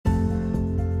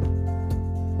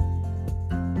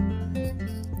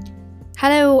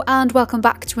Hello and welcome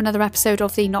back to another episode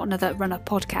of the Not Another Runner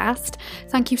podcast.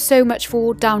 Thank you so much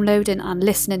for downloading and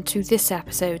listening to this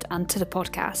episode and to the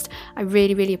podcast. I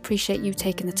really appreciate you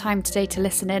taking the time today to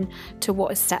listen in to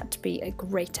what is set to be a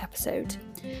great episode.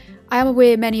 I am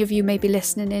aware many of you may be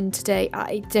listening in today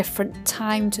at a different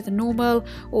time to the normal,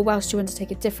 or whilst you undertake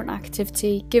a different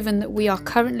activity, given that we are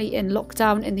currently in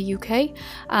lockdown in the UK,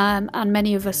 and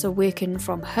many of us are working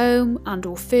from home and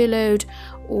or furloughed,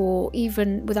 or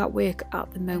even without work at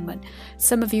the moment.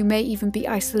 Some of you may even be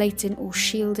isolating or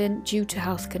shielding due to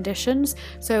health conditions,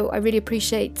 so I really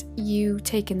appreciate you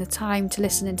taking the time to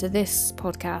listen into this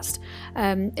podcast.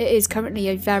 It is currently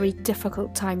a very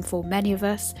difficult time for many of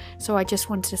us, so I just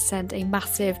wanted to send a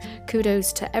massive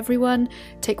kudos to everyone.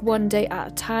 Take one day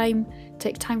at a time,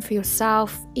 take time for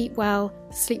yourself, eat well,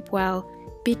 sleep well,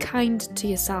 be kind to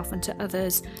yourself and to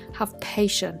others, have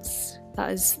patience.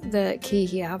 That is the key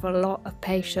here. Have a lot of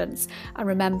patience and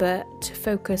remember to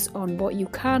focus on what you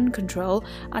can control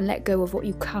and let go of what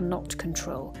you cannot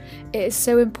control. It is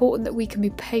so important that we can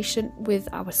be patient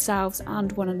with ourselves and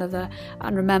one another,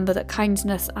 and remember that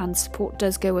kindness and support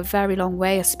does go a very long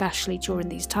way, especially during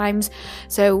these times.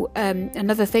 So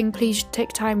another thing, please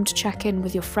take time to check in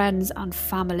with your friends and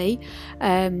family,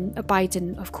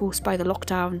 abiding of course by the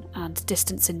lockdown and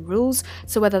distancing rules.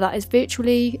 So whether that is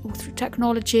virtually or through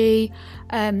technology,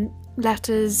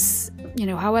 letters,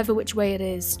 however which way it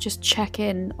is, just check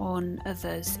in on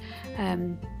others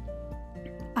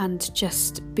and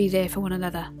just be there for one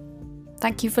another.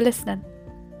 Thank you for listening.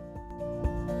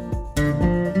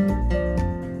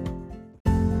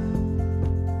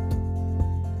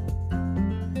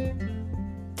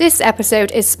 This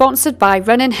episode is sponsored by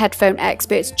running headphone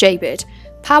experts Jaybird.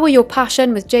 Power your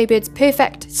passion with Jaybird's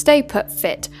perfect stay put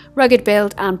fit, rugged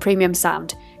build and premium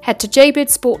sound. Head to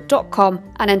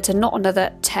jaybirdsport.com and enter Not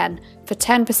Another 10 for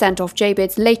 10% off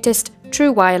Jaybird's latest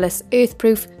true wireless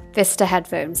earthproof Vista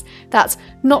headphones. That's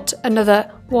Not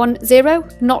Another 10,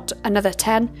 Not Another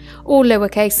 10, all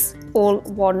lowercase, all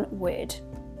one word.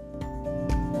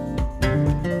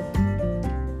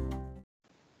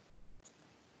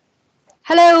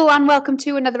 Hello and welcome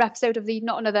to another episode of the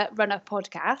Not Another Runner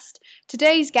podcast.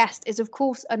 Today's guest is of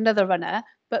course another runner,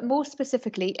 but more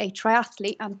specifically a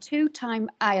triathlete and two-time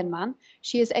Ironman.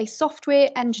 She is a software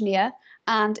engineer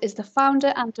and is the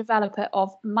founder and developer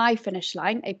of My Finish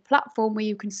Line, a platform where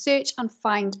you can search and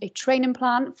find a training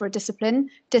plan for a discipline,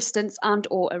 distance and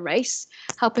or a race,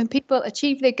 helping people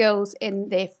achieve their goals in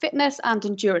their fitness and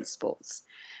endurance sports.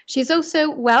 She is also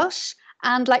Welsh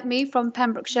and, like me, from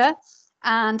Pembrokeshire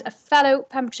and a fellow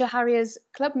Pembrokeshire Harriers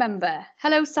club member.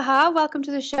 Hello Sahar, welcome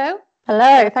to the show.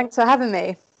 Hello, thanks for having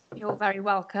me. You're very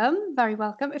welcome, very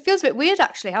welcome. It feels a bit weird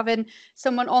actually having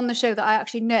someone on the show that I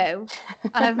actually know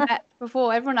and I've met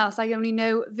before. Everyone else I only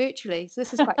know virtually, so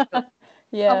this is quite cool.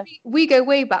 Yeah. We go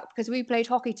way back because we played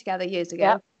hockey together years ago.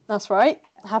 Yeah, that's right.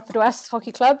 Haverfordwest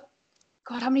Hockey Club.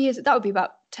 God, how many years? That would be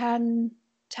about 10,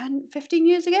 15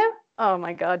 years ago? Oh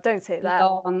my God, don't say that.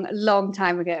 Long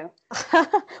time ago.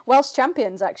 Welsh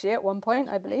champions actually at one point,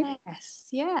 I believe.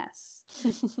 Yes.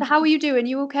 So how are you doing?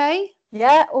 You okay?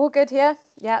 Yeah, all good here.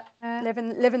 Yeah,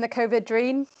 living the COVID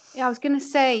dream. Yeah, I was going to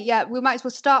say, yeah, we might as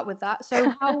well start with that. So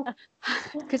how,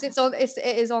 because it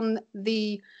is on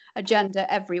the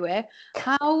agenda everywhere.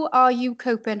 How are you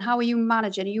coping? How are you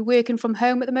managing? Are you working from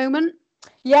home at the moment?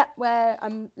 Yeah, where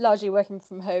I'm largely working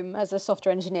from home as a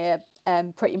software engineer.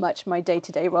 Pretty much my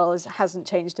day-to-day role hasn't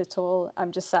changed at all.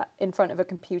 I'm just sat in front of a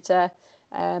computer,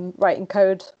 writing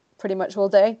code pretty much all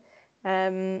day.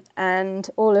 And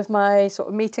all of my sort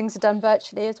of meetings are done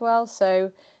virtually as well.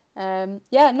 So,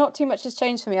 not too much has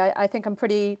changed for me. I think I'm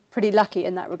pretty lucky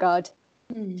in that regard.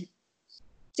 Do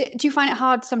you find it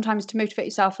hard sometimes to motivate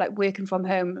yourself, like working from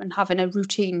home and having a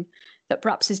routine that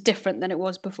perhaps is different than it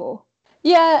was before?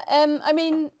 Yeah, I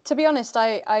mean, to be honest,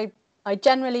 I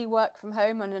generally work from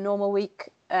home on a normal week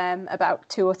about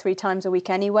 2 or 3 times a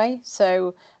week anyway.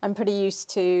 So I'm pretty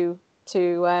used to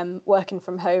working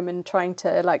from home and trying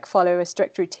to like follow a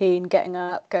strict routine, getting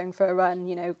up, going for a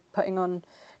run, putting on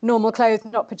normal clothes,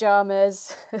 not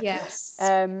pajamas. Yes.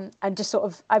 And just sort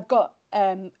of, I've got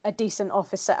a decent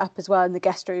office set up as well in the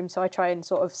guest room. So I try and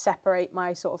sort of separate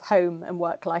my sort of home and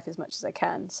work life as much as I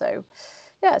can. So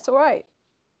yeah, it's all right.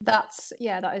 That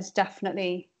is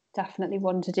definitely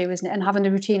one to do, isn't it? And having the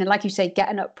routine and, like you say,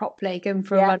 getting up properly, going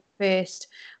for a run first,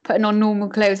 putting on normal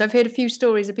clothes. I've heard a few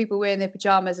stories of people wearing their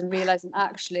pajamas and realizing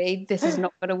actually this is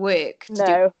not going to work.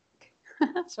 No,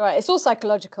 that's right. It's all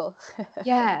psychological.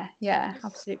 Yeah,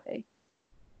 absolutely.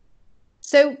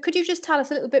 So could you just tell us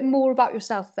a little bit more about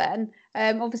yourself then?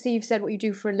 Obviously you've said what you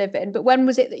do for a living, but when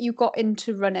was it that you got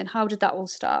into running? How did that all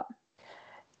start?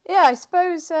 Yeah, I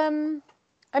suppose.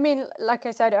 I mean, like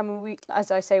I said, I mean, as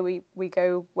I say, we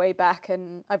go way back,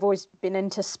 and I've always been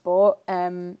into sport.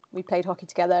 We played hockey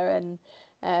together, and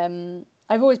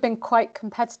I've always been quite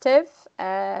competitive.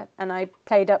 And I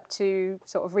played up to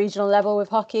sort of regional level with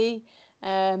hockey.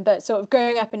 But sort of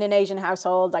growing up in an Asian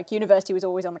household, like university was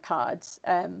always on the cards.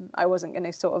 I wasn't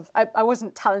going to I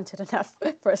wasn't talented enough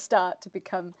for a start to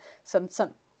become some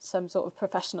sort of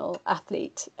professional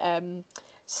athlete.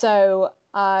 So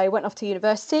I went off to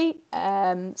university,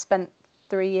 spent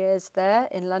 3 years there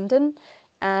in London,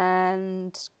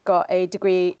 and got a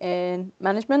degree in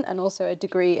management and also a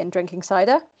degree in drinking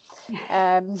cider.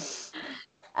 Um,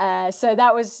 so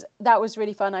that was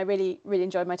really fun. I really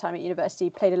enjoyed my time at university.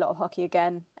 Played a lot of hockey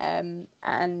again,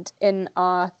 and in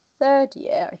our third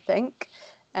year, I think,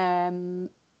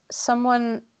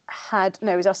 someone had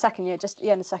no, it was our second year, just at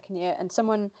the end of the second year, and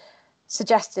someone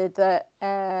suggested that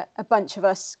a bunch of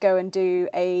us go and do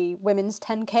a women's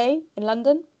 10K in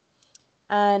London.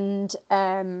 And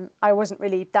I wasn't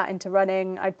really that into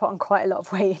running. I'd put on quite a lot of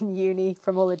weight in uni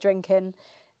from all the drinking.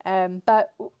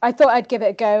 But I thought I'd give it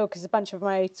a go because a bunch of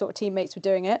my sort of teammates were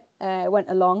doing it. Went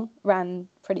along, ran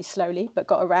pretty slowly, but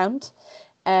got around.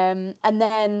 And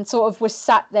then sort of was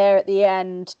sat there at the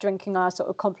end drinking our sort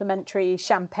of complimentary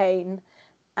champagne.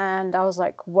 And I was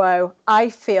like, whoa, I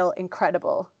feel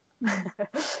incredible.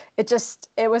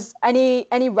 It was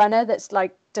any runner that's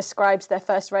like describes their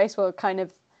first race will kind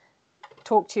of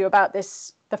talk to you about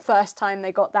the first time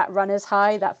they got that runner's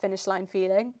high, that finish line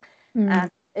feeling.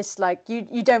 And it's like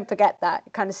you don't forget that.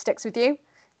 It kind of sticks with you.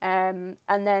 And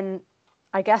then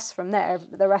I guess from there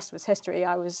the rest was history.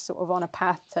 I was sort of on a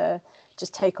path to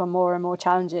just take on more and more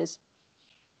challenges.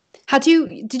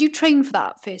 Did you train for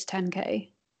that first 10K?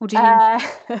 Or did you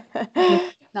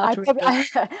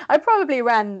I probably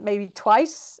ran maybe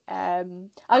twice. I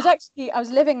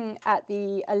was living at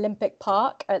the Olympic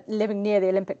Park, living near the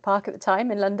Olympic Park at the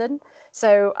time in London.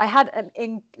 So I had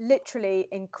literally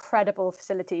incredible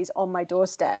facilities on my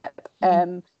doorstep.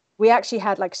 We actually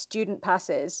had like student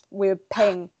passes. We were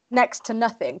paying next to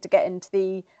nothing to get into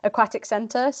the aquatic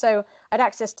centre. So I had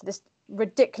access to this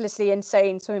ridiculously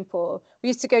insane swimming pool. We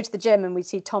used to go to the gym and we'd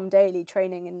see Tom Daley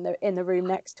training in the room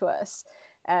next to us.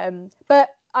 But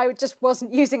I just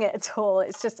wasn't using it at all.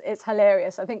 It's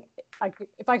hilarious. I think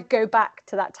if I could go back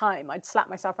to that time, I'd slap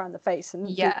myself around the face and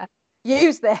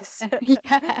use this.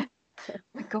 Yeah.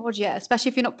 My God, yeah. Especially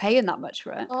if you're not paying that much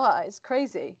for it. Oh, it's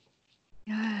crazy.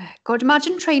 Yeah. God,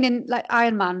 imagine training like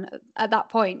Ironman at that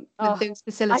point with those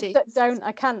facilities.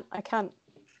 I can't.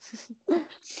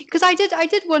 Because I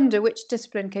did wonder which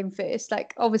discipline came first.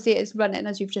 Like obviously it is running,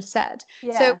 as you've just said.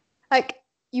 Yeah. So like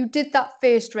you did that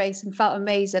first race and felt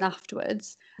amazing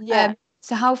afterwards. Yeah.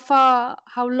 So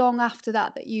how long after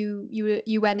that you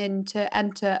went in to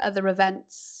enter other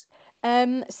events?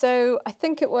 So I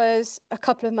think it was a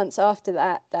couple of months after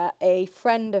that a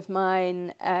friend of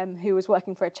mine who was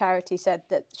working for a charity said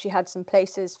that she had some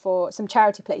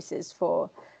charity places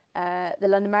for the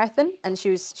London Marathon, and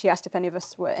she asked if any of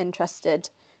us were interested.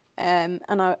 And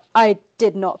I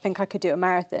did not think I could do a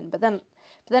marathon, but then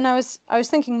I was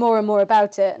thinking more and more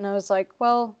about it, and I was like,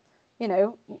 well, you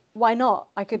know, why not?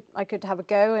 I could have a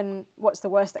go, and what's the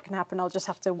worst that can happen? I'll just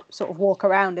have to sort of walk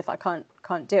around if I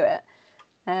can't do it.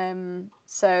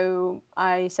 So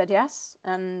I said yes,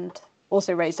 and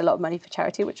also raised a lot of money for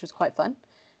charity, which was quite fun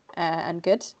and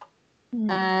good.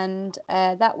 And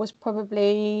that was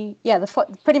probably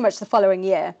pretty much the following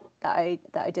year that I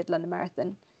did London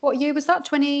Marathon. What year was that?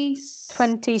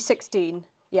 2016.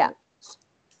 Yeah.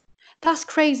 That's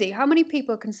crazy. How many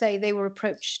people can say they were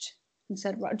approached and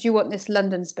said, "Right, do you want this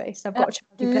London space? I've got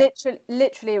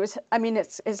literally it was. I mean,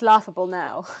 it's laughable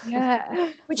now.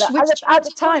 Yeah. At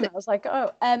the time, I was like,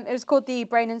 it was called the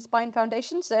Brain and Spine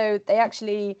Foundation. So they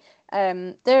actually,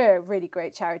 they're a really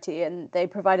great charity, and they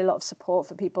provide a lot of support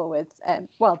for people with,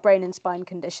 brain and spine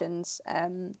conditions,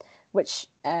 which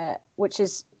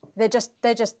is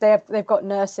they've got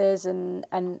nurses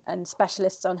and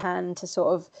specialists on hand to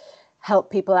sort of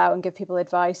help people out and give people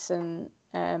advice, and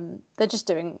they're just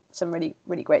doing some really,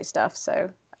 really great stuff.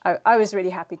 So I was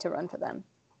really happy to run for them.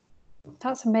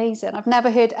 That's amazing. I've never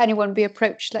heard anyone be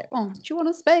approached like, "Oh, do you want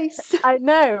a space?" I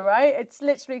know, right? It's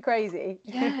literally crazy.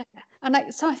 Yeah.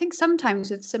 And so I think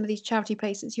sometimes with some of these charity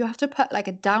places, you have to put like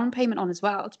a down payment on as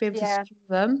well to be able to secure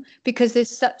them, because there's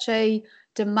such a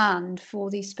demand for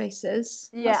these spaces.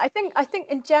 Yeah, I think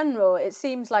in general it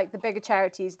seems like the bigger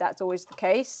charities that's always the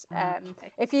case.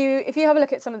 If you have a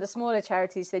look at some of the smaller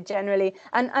charities, they generally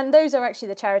and those are actually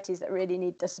the charities that really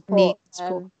need the support.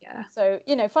 Yeah. So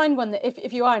find one that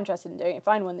if you are interested in doing it,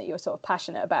 find one that you're sort of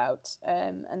passionate about,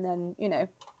 and then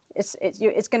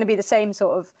it's going to be the same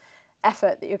sort of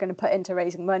effort that you're going to put into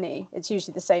raising money. It's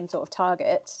usually the same sort of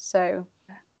target. So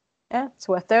yeah, it's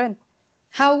worth doing.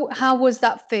 How was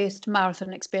that first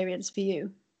marathon experience for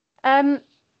you?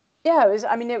 Yeah, it was.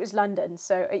 I mean, it was London.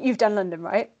 So you've done London,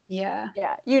 right? Yeah.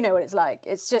 Yeah, you know what it's like.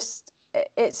 It's just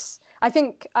it's. I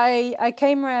think I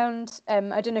came around.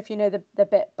 I don't know if you know the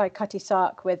bit by Cutty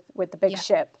Sark with the big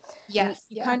ship. Yes.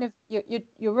 You kind of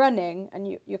you're running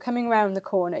and you're coming around the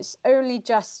corner. It's only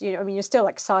just I mean, you're still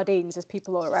like sardines. There's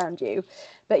people all around you,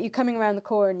 but you're coming around the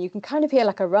corner and you can kind of hear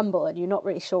like a rumble and you're not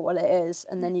really sure what it is.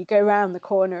 And then you go around the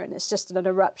corner and it's just an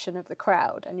eruption of the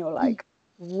crowd and you're like,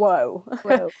 whoa.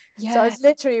 Yeah. So I was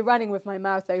literally running with my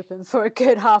mouth open for a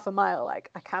good half a mile.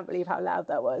 Like, I can't believe how loud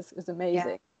that was. It was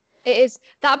amazing. It is.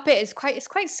 That bit is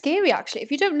quite scary actually.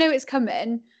 If you don't know it's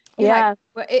coming, Yeah.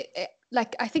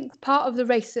 like I think part of the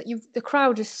race that the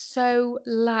crowd is so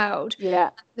loud.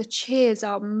 Yeah. The cheers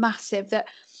are massive that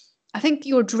I think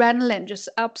your adrenaline just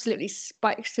absolutely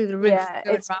spikes through the roof. Yeah,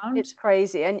 it's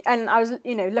crazy. And I was,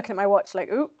 looking at my watch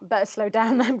like, ooh, better slow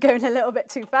down. I'm going a little bit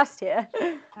too fast here.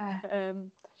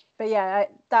 But yeah,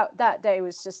 that day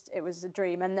was it was a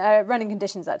dream. And running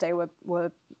conditions that day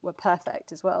were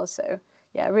perfect as well. So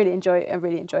yeah, I really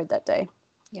enjoyed that day.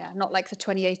 Yeah, not like the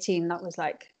 2018. That was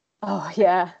like, oh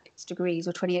yeah, 6 degrees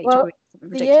or 28 well,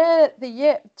 degrees. The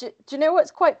year. Do you know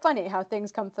what's quite funny? How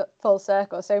things come full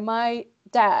circle. So my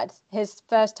dad, his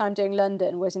first time doing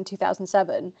London was in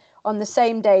 2007, on the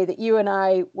same day that you and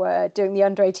I were doing the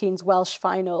under-18s Welsh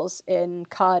finals in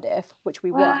Cardiff, which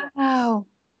we won. Wow.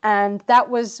 And that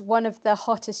was one of the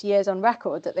hottest years on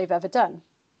record that they've ever done.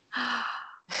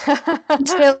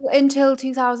 until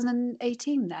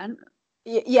 2018 then?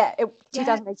 Yeah,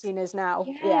 2018 is now.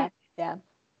 Yeah.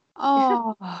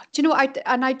 Oh, do you know what?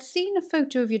 I'd seen a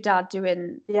photo of your dad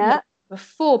doing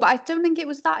before, but I don't think it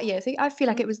was that year. I feel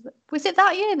like it was it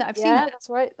that year that I've seen it?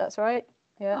 That's right.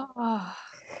 Yeah. Oh,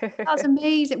 that's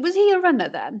amazing. Was he a runner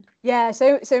then? Yeah,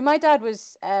 so my dad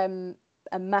was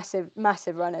a massive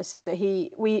runner. So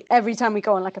we every time we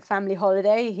go on like a family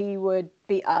holiday, he would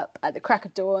be up at the crack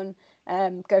of dawn,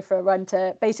 go for a run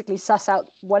to basically suss out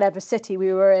whatever city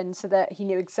we were in so that he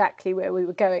knew exactly where we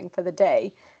were going for the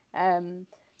day.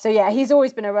 So yeah, he's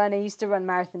always been a runner. He used to run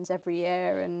marathons every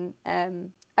year, and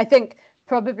I think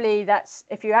probably that's,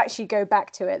 if you actually go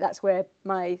back to it, that's where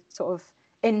my sort of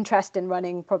interest in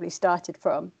running probably started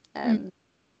from.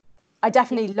 I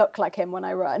definitely look like him when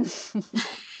I run. So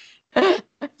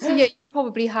yeah, you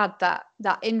probably had that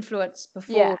influence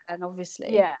before then,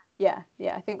 obviously. Yeah,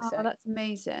 I think so. Oh, that's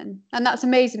amazing. And that's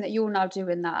amazing that you're now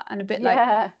doing that, and a bit like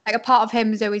a part of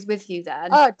him is always with you then.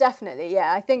 Oh, definitely.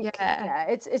 Yeah, I think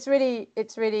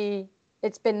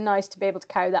it's been nice to be able to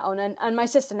carry that on. And my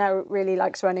sister now really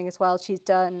likes running as well. She's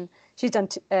done 2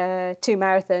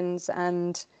 marathons,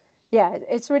 and yeah,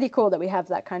 it's really cool that we have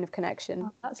that kind of connection.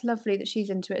 Oh, that's lovely that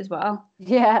she's into it as well.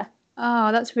 Yeah.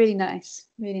 Oh, that's really nice.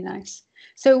 Really nice.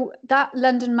 So that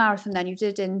London Marathon then you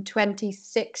did in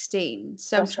 2016.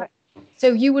 So that's right.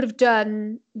 So you would have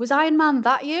done, was Ironman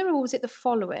that year or was it the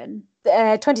following?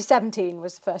 2017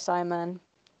 was the first Ironman.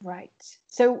 Right.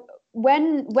 So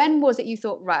when was it you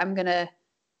thought, right,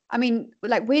 I mean,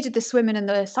 like, where did the swimming and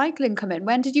the cycling come in?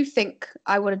 When did you think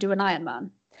I want to do an Ironman?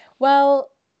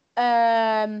 Well,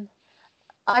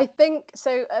 I think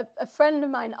so. A friend of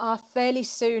mine, fairly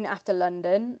soon after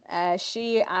London,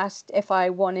 she asked if I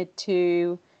wanted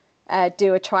to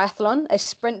do a triathlon, a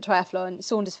sprint triathlon.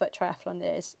 Saundersfoot triathlon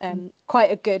is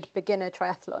quite a good beginner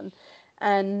triathlon.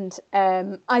 And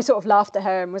I sort of laughed at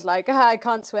her and was like, I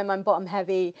can't swim, I'm bottom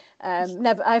heavy. I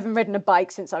haven't ridden a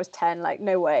bike since I was 10, like,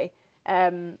 no way.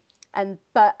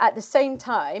 But at the same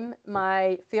time,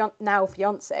 my now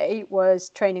fiance was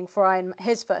training for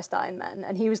his first Ironman,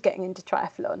 and he was getting into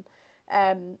triathlon.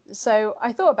 So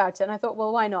I thought about it, and I thought,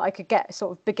 well, why not? I could get a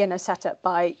sort of beginner setup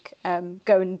bike,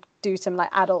 go and do some like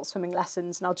adult swimming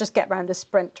lessons, and I'll just get around a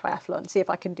sprint triathlon, see if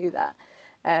I can do that.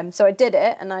 So I did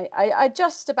it, and I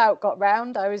just about got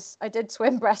round. I did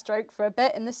swim breaststroke for a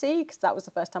bit in the sea, because that was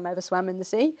the first time I ever swam in the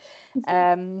sea,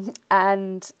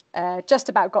 and just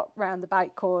about got round the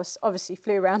bike course. Obviously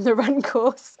flew around the run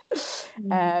course,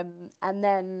 and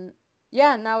then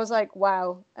and I was like,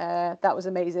 wow, that was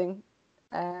amazing.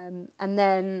 And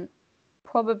then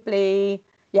probably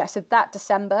so that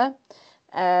December,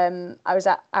 I was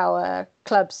at our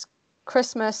club's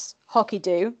Christmas hockey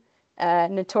do.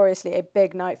 Notoriously a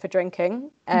big night for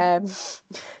drinking,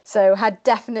 so had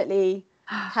definitely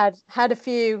had a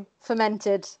few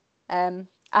fermented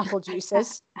apple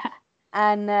juices,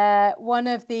 and one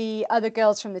of the other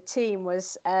girls from the team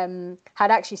was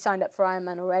had actually signed up for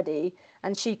Ironman already,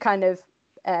 and she kind of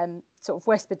sort of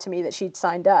whispered to me that she'd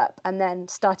signed up, and then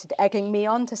started egging me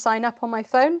on to sign up on my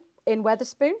phone in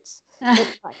Wetherspoons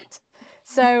midnight.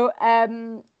 So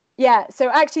so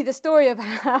actually the story of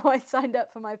how I signed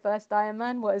up for my first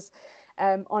Ironman was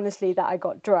honestly that I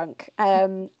got drunk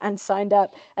and signed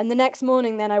up, and the next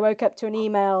morning then I woke up to an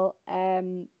email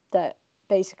that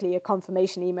basically a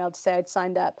confirmation email to say I'd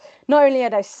signed up. Not only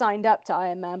had I signed up to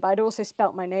Ironman, but I'd also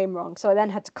spelt my name wrong, so I then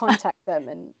had to contact them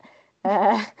and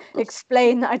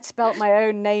explain that I'd spelt my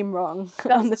own name wrong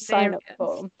on the sign up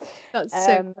form. That's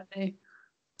so funny.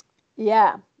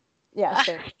 Yeah.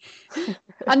 So.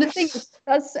 And the thing is,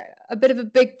 that's a bit of a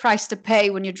big price to pay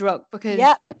when you're drunk, because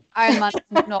Ironman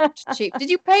is not cheap. Did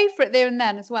you pay for it there and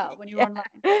then as well when you were online?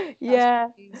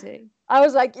 That's crazy. I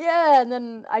was like, and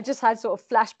then I just had sort of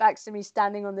flashbacks to me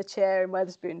standing on the chair in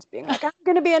Wetherspoons being like, I'm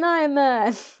going to be an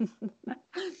Ironman.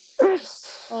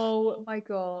 Oh my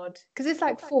God. Because it's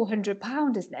like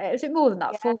 £400, isn't it? Is it more than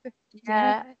that? £450?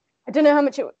 Yeah. I don't know how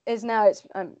much it is now.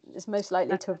 It's most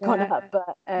likely to have gone up,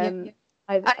 but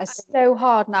it's so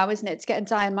hard now, isn't it, to get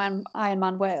into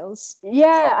Ironman Wales?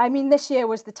 Yeah, I mean, this year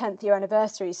was the 10th year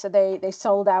anniversary, so they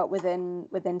sold out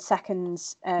within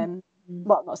seconds.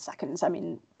 Well, not seconds. I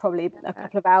mean, probably a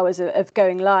couple of hours of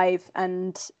going live,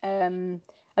 and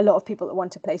a lot of people that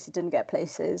wanted places didn't get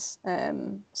places.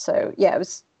 So yeah,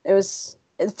 it was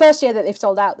the first year that they've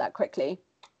sold out that quickly.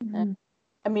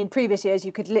 I mean, previous years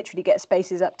you could literally get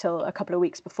spaces up till a couple of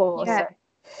weeks before. Yeah.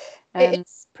 So,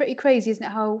 it's pretty crazy, isn't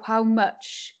it? How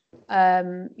much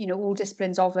all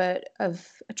disciplines of a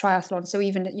triathlon. So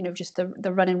even just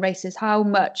the running races, how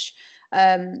much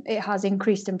it has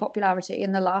increased in popularity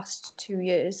in the last 2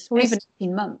 years, or even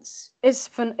 18 months. It's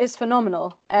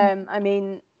phenomenal. I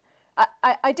mean,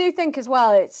 I do think as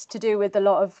well it's to do with a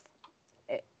lot of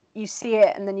you see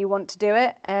it and then you want to do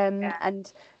it.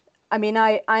 And I mean,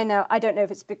 I know, I don't know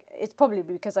if it's probably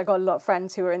because I got a lot of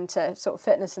friends who are into sort of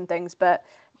fitness and things, but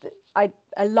a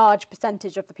large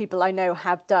percentage of the people I know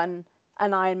have done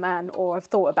an Ironman or have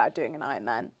thought about doing an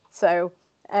Ironman. So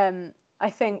I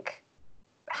think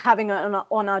having it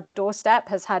on our doorstep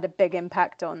has had a big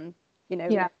impact on,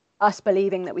 us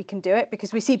believing that we can do it,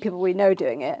 because we see people we know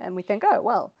doing it and we think, oh,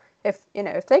 well, if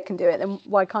they can do it, then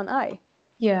why can't I?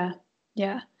 Yeah.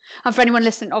 And for anyone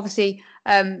listening, obviously,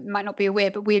 might not be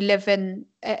aware, but we live in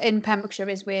Pembrokeshire,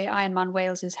 is where Ironman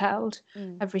Wales is held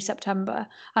every September.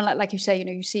 And like you say,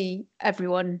 you see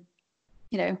everyone,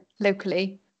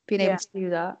 locally being able to do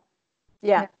that.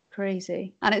 Yeah.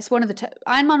 Crazy. And it's one of the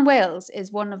Ironman Wales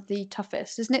is one of the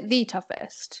toughest, isn't it? The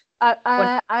toughest.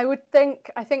 I would think.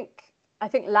 I think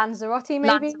Lanzarote maybe.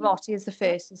 Lanzarote is the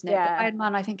first, isn't it? Yeah. But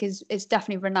Ironman, I think, is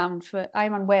definitely renowned for.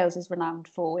 Ironman Wales is renowned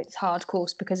for its hard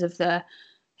course because of the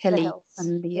hilly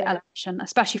and the elevation,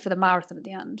 especially for the marathon at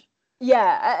the end.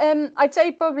 Yeah, I'd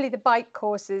say probably the bike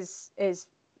course is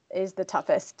the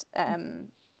toughest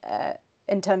in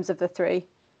terms of the three.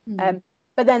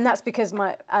 But then that's because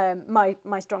my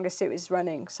strongest suit is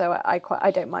running, so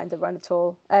I don't mind the run at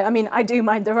all. I mean, I do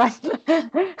mind the run.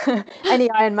 Any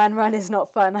Ironman run is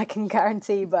not fun, I can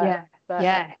guarantee. But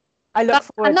I look forward to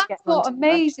getting on. And that's what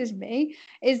amazes me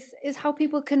is how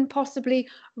people can possibly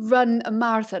run a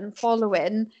marathon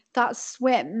following that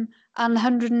swim and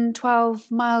 112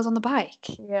 miles on the bike.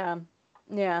 Yeah.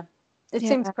 It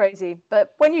seems crazy,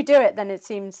 but when you do it, then it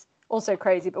seems also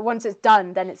crazy. But once it's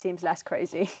done, then it seems less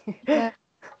crazy. Yeah.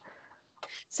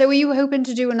 So are you hoping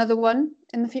to do another one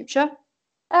in the future?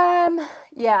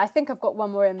 Yeah, I think I've got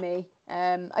one more in me.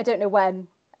 I don't know when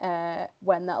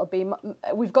that'll be.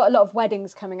 We've got a lot of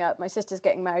weddings coming up. My sister's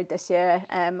getting married this year.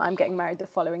 I'm getting married the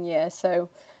following year. So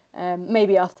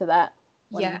maybe after that,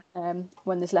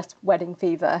 when there's less wedding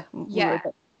fever, we're a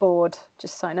bit bored,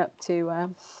 just sign up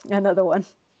to another one.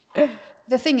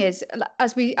 The thing is,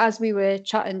 as we were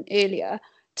chatting earlier,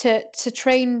 to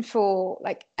train for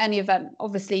like any event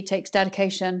obviously takes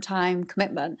dedication, time,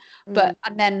 commitment, but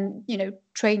and then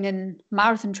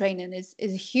marathon training is a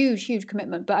huge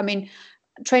commitment. But I mean,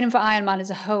 training for Ironman is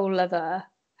a whole other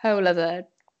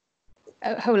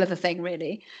thing,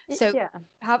 really. So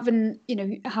having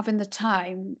the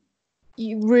time,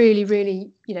 you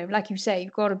really like you say,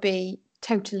 you've got to be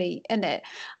totally in it.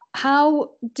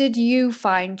 How did you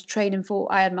find training for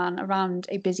Ironman around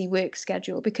a busy work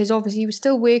schedule? Because obviously you were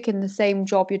still working the same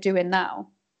job you're doing now.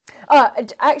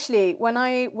 Actually, when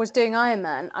I was doing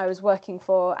Ironman, I was working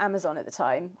for Amazon at the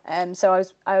time. So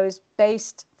I was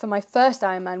based for my first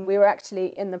Ironman. We were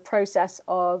actually in the process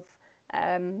of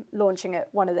launching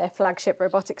at one of their flagship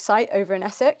robotics site over in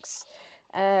Essex.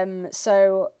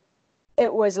 So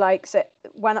it was like,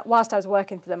 whilst I was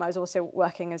working for them, I was also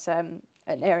working as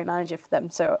an area manager for them.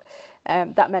 So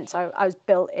that meant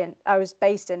I was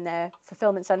based in their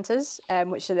fulfillment centres,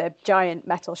 which are the giant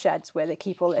metal sheds where they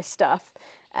keep all this stuff,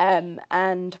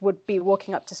 and would be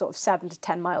walking up to sort of 7 to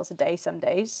 10 miles a day some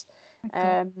days.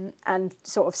 And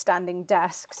sort of standing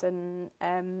desks, and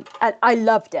I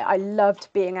loved it. I loved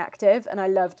being active, and I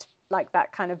loved like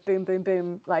that kind of boom, boom,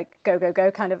 boom, like go, go,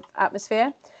 go kind of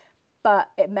atmosphere.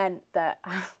 But it meant that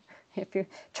if you're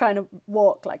trying to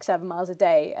walk like 7 miles a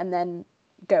day and then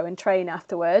go and train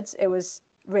afterwards, it was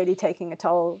really taking a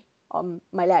toll on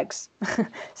my legs.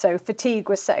 So fatigue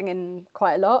was setting in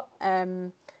quite a lot.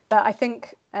 But I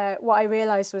think what I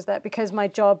realized was that because my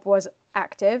job was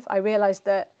active, I realized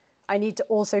that I need to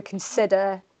also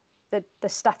consider the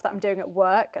stuff that I'm doing at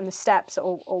work and the steps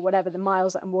or whatever, the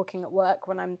miles that I'm walking at work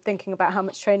when I'm thinking about how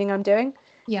much training I'm doing.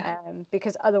 Yeah.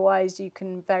 Because otherwise you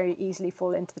can very easily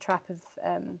fall into the trap of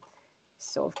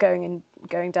sort of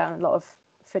going down a lot of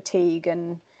fatigue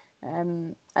and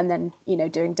then, you know,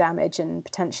 doing damage and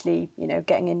potentially, you know,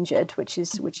 getting injured, which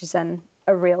is then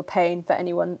a real pain for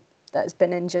anyone that's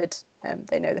been injured.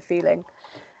 They know the feeling.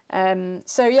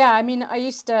 So yeah, I mean, I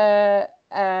used to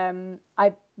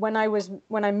when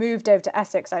I moved over to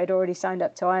Essex, I had already signed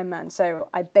up to Ironman, so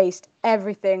I based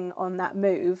everything on that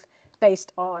move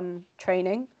based on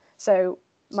training. So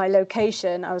my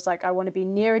location, I was like, I want to be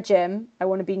near a gym. I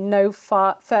want to be no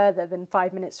further than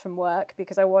 5 minutes from work,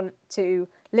 because I want to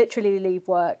literally leave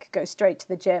work, go straight to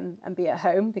the gym and be at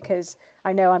home, because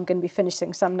I know I'm going to be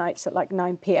finishing some nights at like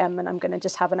 9 p.m. and I'm going to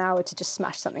just have an hour to just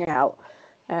smash something out.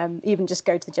 Even just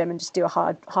go to the gym and just do a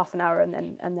hard half an hour and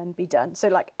then be done. So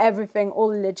like everything, all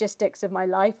the logistics of my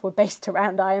life were based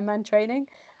around Ironman training.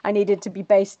 I needed to be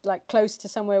based like close to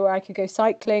somewhere where I could go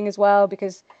cycling as well,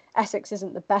 because Essex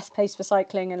isn't the best place for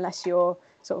cycling unless you're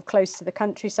sort of close to the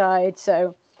countryside.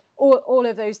 So all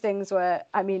of those things were,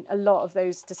 I mean, a lot of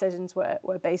those decisions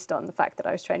were based on the fact that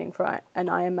I was training for an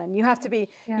Ironman. You have to be,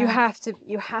 you have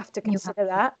to consider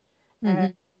that.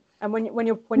 Mm-hmm. And when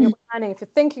you're planning, if you're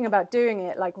thinking about doing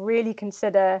it, like really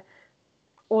consider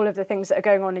all of the things that are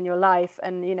going on in your life.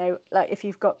 And, you know, like if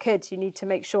you've got kids, you need to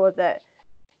make sure that,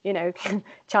 you know,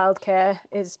 childcare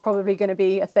is probably going to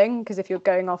be a thing, because if you're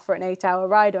going off for an 8-hour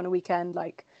ride on a weekend,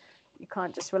 like you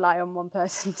can't just rely on one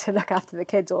person to look after the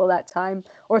kids all that time.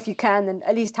 Or if you can, then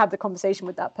at least have the conversation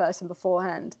with that person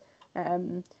beforehand.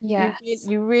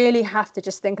 You really have to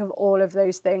just think of all of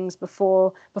those things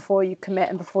before you commit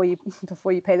and before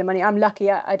you pay the money. I'm lucky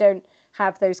I don't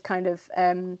have those kind of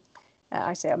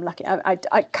I say I'm lucky.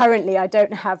 I currently I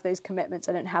don't have those commitments.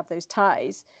 I don't have those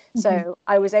ties. So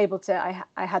I was able to.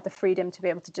 I had the freedom to be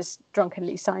able to just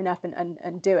drunkenly sign up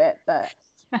and do it. But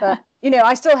you know,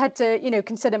 I still had to, you know,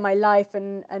 consider my life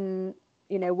and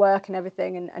you know, work and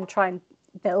everything, and try and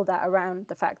build that around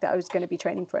the fact that I was going to be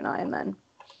training for an Ironman.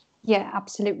 Yeah,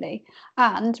 absolutely.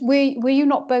 And were you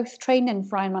not both training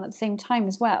for Ironman at the same time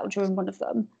as well during one of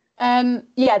them?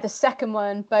 Yeah, the second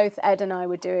one, both Ed and I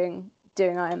were doing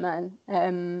Ironman.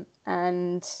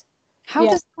 And how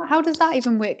does that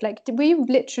even work? Like, were you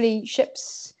literally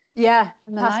ships? Yeah,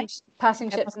 in the night?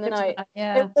 passing ships in the night.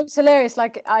 Yeah, it was hilarious.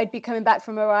 Like I'd be coming back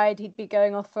from a ride, he'd be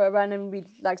going off for a run, and we'd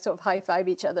like sort of high five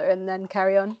each other and then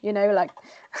carry on. You know, like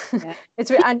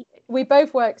and we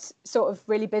both worked sort of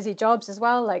really busy jobs as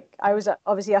well. Like I was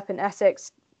obviously up in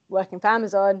Essex working for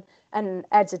Amazon, and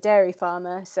Ed's a dairy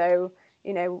farmer, so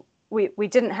you know we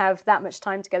didn't have that much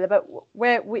time together. But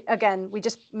we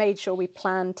just made sure we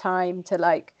planned time to,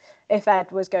 like, if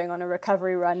Ed was going on a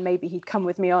recovery run, maybe he'd come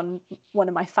with me on one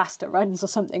of my faster runs or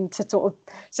something, to sort of,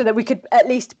 so that we could at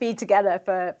least be together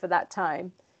for that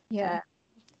time. Yeah.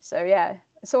 So yeah,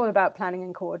 it's all about planning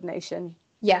and coordination.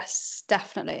 Yes,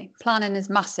 definitely. Planning is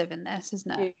massive in this,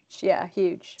 isn't it? Huge. Yeah,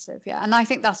 huge. So yeah, and I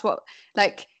think that's what,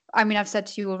 like, I mean, I've said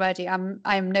to you already, I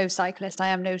am no cyclist, I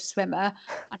am no swimmer,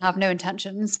 and have no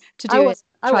intentions to do it.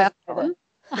 Triathlon.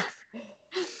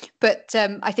 But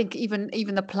I think even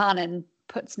the planning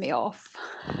puts me off.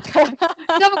 You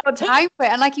haven't got time for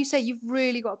it, and like you say, you've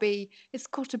really got to be. It's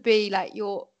got to be like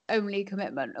your only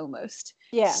commitment almost.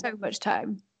 Yeah. So much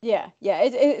time. Yeah.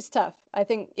 It's tough. I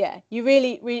think you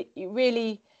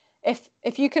really, if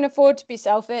you can afford to be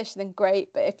selfish, then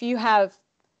great. But if you have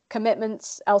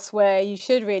commitments elsewhere, you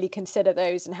should really consider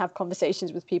those and have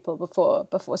conversations with people before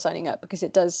signing up, because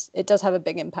it does have a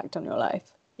big impact on your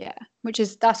life. Yeah,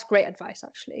 that's great advice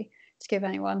actually to give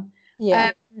anyone.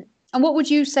 Yeah. And what would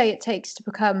you say it takes to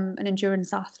become an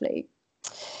endurance athlete?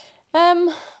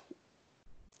 I'd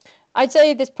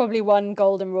say there's probably one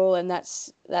golden rule, and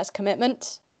that's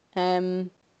commitment. I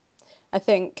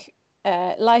think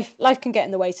life can get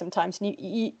in the way sometimes, and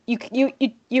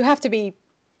you have to be.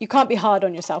 You can't be hard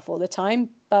on yourself all the time,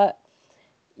 but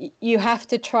you have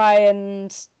to try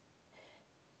and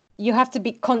you have to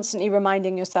be constantly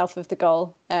reminding yourself of the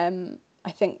goal.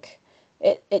 I think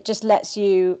it just lets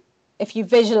you, if you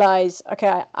visualize,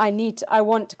 okay, I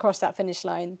want to cross that finish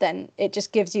line, then it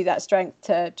just gives you that strength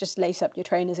to just lace up your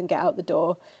trainers and get out the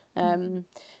door.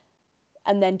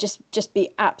 And then just be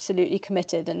absolutely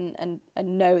committed and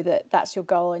know that that's your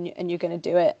goal and you're going to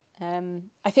do it.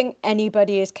 I think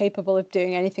anybody is capable of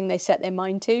doing anything they set their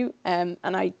mind to. And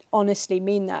I honestly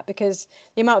mean that, because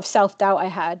the amount of self-doubt I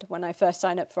had when I first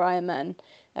signed up for Ironman,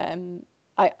 I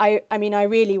mean, I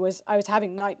was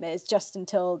having nightmares just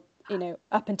until,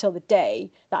 up until the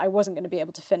day that I wasn't going to be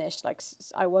able to finish. Like,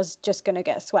 I was just going to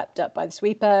get swept up by the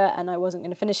sweeper and I wasn't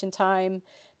going to finish in time,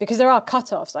 because there are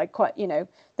cutoffs, like quite,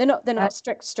 they're not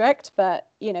strict, but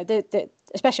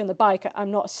especially on the bike, I'm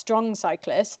not a strong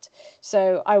cyclist.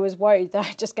 So I was worried that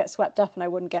I'd just get swept up and I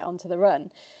wouldn't get onto the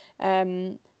run.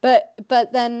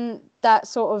 But then that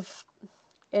sort of,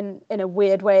 in a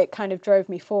weird way, it kind of drove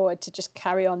me forward to just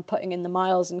carry on putting in the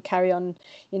miles and carry on,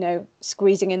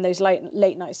 squeezing in those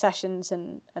late night sessions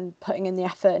and putting in the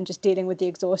effort and just dealing with the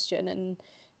exhaustion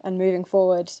and moving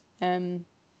forward.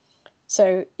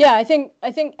 So yeah, I think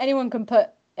anyone can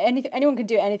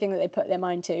do anything that they put their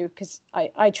mind to, because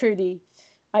I truly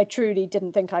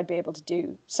didn't think I'd be able to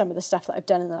do some of the stuff that I've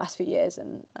done in the last few years,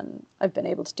 and I've been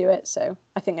able to do it. So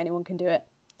I think anyone can do it.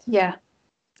 Yeah,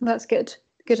 that's good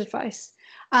advice.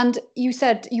 And you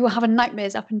said you were having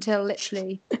nightmares up until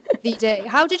literally the day.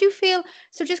 How did you feel?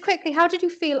 So just quickly, how did you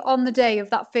feel on the day of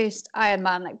that first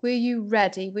Ironman? Like, were you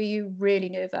ready? Were you really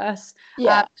nervous?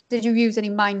 Yeah. Did you use any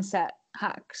mindset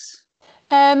hacks?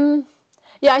 Yeah,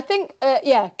 I think,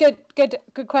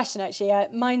 good question, actually.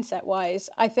 Mindset wise,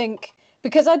 I think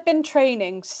because I'd been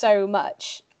training so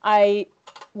much, I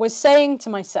was saying to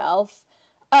myself,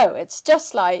 oh, it's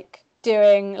just like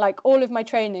doing like all of my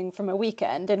training from a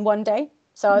weekend in one day.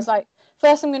 So I was like,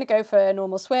 first I'm going to go for a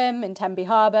normal swim in Tenby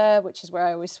Harbour, which is where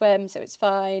I always swim, so it's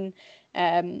fine.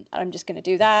 I'm just going to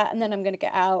do that, and then I'm going to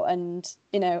get out and,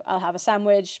 I'll have a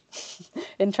sandwich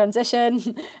in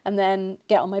transition, and then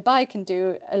get on my bike and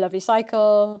do a lovely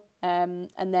cycle,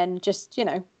 and then just,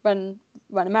 run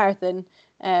a marathon.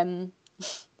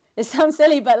 It sounds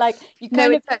silly, but like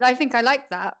I think I like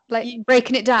that. Like,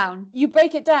 breaking it down. You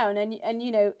break it down, and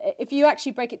if you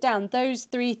actually break it down, those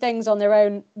three things on their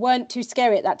own weren't too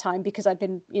scary at that time, because I'd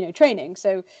been, training.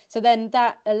 So then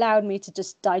that allowed me to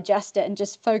just digest it and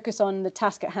just focus on the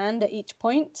task at hand at each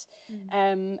point.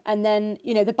 And then,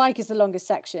 the bike is the longest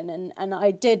section, and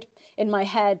I did in my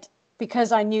head,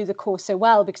 because I knew the course so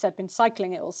well, because I'd been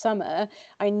cycling it all summer,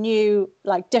 I knew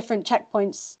like different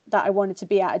checkpoints that I wanted to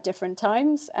be at different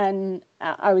times. And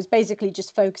I was basically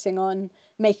just focusing on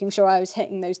making sure I was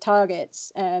hitting those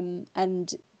targets. And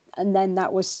then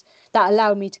that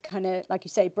allowed me to kind of, like you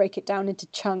say, break it down into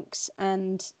chunks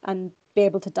and be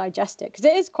able to digest it. Because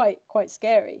it is quite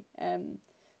scary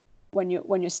when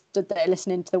you're stood there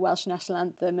listening to the Welsh national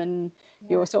anthem, and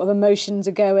your sort of emotions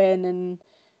are going, and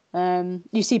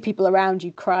you see people around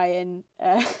you crying.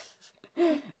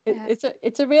 It's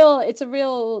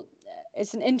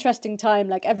an interesting time.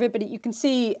 Like, everybody, you can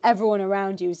see everyone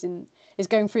around you is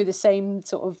going through the same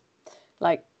sort of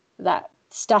like that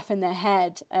stuff in their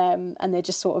head, and they're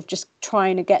just sort of just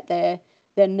trying to get their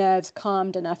nerves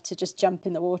calmed enough to just jump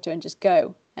in the water and just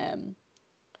go.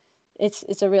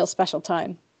 It's a real special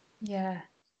time. Yeah.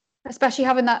 Especially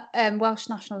having that Welsh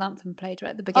national anthem played right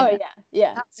at the beginning. Oh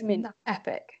yeah. That's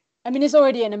epic. I mean, it's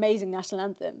already an amazing national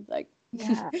anthem, like,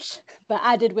 but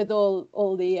added with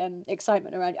all the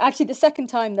excitement around. Actually, the second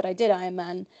time that I did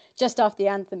Ironman, just after the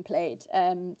anthem played,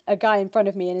 a guy in front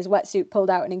of me in his wetsuit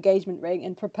pulled out an engagement ring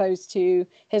and proposed to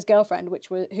his girlfriend,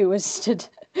 who was stood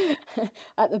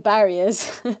at the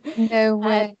barriers. No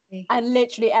way. And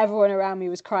literally everyone around me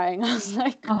was crying. I was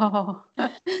like, oh.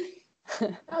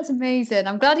 That's amazing.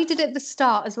 I'm glad he did it at the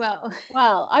start as well.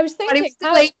 Well, I was thinking,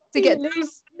 how late to get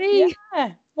me.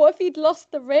 Yeah. What if he'd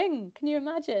lost the ring? Can you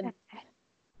imagine?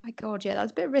 My God, yeah,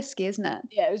 that's a bit risky, isn't it?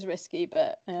 Yeah, it was risky,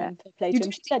 but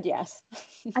she said yes.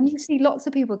 And you see lots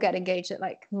of people get engaged at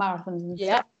like marathons and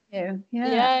stuff.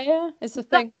 Yeah. It's a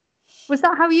thing. Was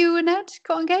that how you and Ed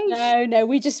got engaged? No,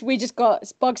 we just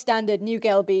got bog standard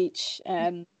Newgale Beach.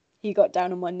 He got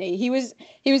down on one knee. He was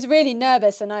really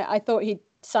nervous, and I thought he'd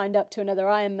signed up to another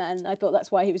Ironman. I thought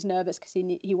that's why he was nervous, because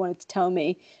he wanted to tell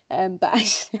me. But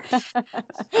actually,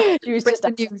 he was just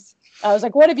news. I was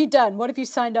like, "What have you done? What have you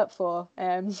signed up for?"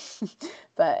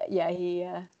 But yeah,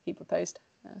 he proposed.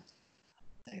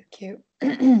 So cute.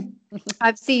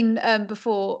 I've seen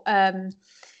before.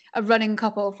 a running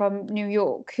couple from New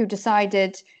York who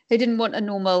decided they didn't want a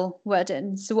normal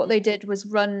wedding. So what they did was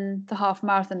run the half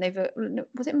marathon.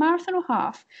 Was it marathon or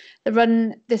half? They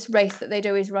run this race that they'd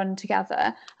always run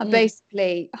together. And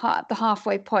basically, at the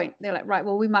halfway point, they're like, right,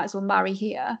 well, we might as well marry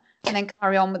here and then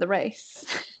carry on with the race.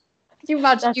 Can you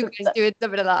imagine you guys doing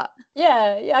something like that?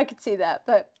 Yeah, I could see that.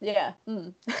 But yeah,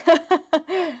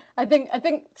 I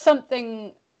think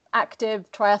something active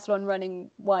triathlon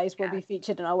running wise will be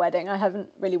featured in our wedding. I haven't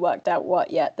really worked out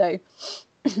what yet though.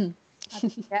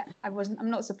 Yeah, I'm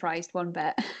not surprised one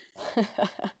bit.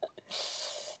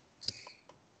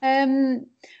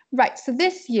 Right, so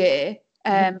this year,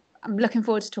 I'm looking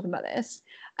forward to talking about this.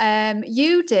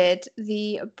 You did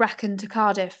the Brecon to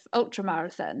Cardiff ultra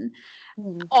marathon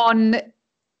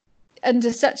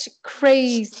under such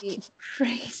crazy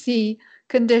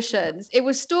conditions. It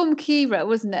was Storm Kira,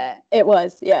 wasn't it? It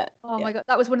was, yeah. Oh my God,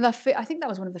 that was I think that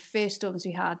was one of the first storms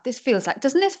we had.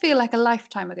 Doesn't this feel like a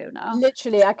lifetime ago now?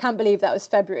 Literally, I can't believe that was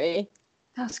February.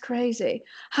 That's crazy.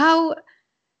 How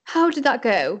did that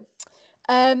go?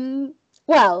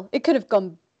 Well, it could have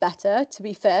gone better, to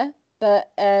be fair.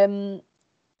 But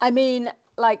I mean,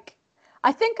 like,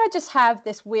 I think I just have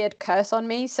this weird curse on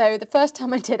me. So the first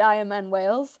time I did Ironman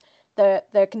Wales,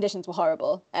 the conditions were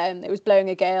horrible. It was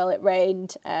blowing a gale, it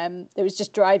rained. There was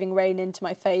just driving rain into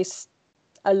my face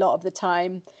a lot of the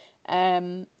time.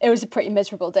 It was a pretty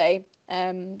miserable day.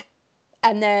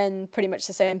 And then pretty much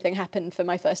the same thing happened for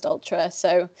my first ultra.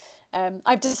 So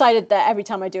I've decided that every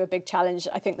time I do a big challenge,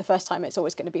 I think the first time it's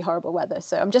always going to be horrible weather.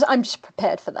 So I'm just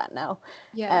prepared for that now.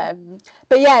 Yeah.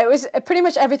 But yeah, it was pretty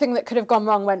much everything that could have gone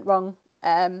wrong went wrong.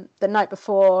 The night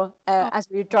before, as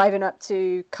we were driving up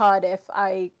to Cardiff,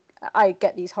 I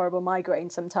get these horrible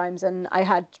migraines sometimes, and I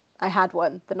had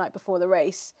one the night before the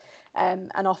race,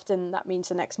 and often that means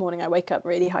the next morning I wake up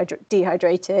really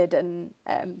dehydrated and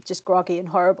just groggy and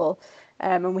horrible.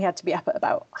 And we had to be up at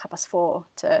about 4:30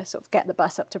 to sort of get the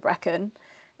bus up to Brecon.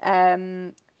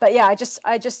 But yeah, I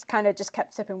just kind of just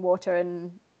kept sipping water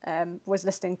and was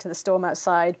listening to the storm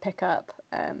outside pick up.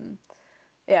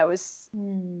 Yeah, it was.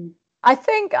 I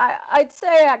think I'd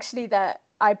say actually that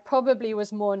I probably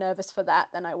was more nervous for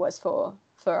that than I was for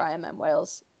Ironman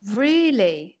Wales.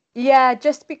 Really? Yeah,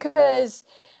 just because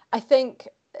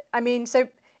I mean, so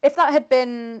if that had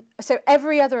been, so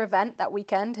every other event that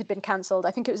weekend had been cancelled.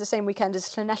 I think it was the same weekend as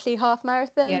Llanelli half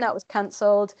marathon. That was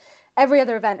cancelled. Every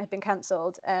other event had been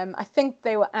cancelled. I think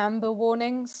they were amber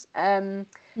warnings. But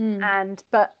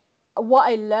what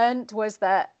I learned was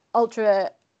that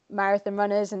ultra marathon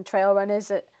runners and trail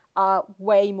runners are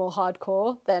way more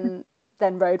hardcore than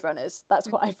road runners. That's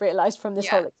what I've realized from this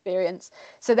whole experience.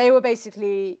 So they were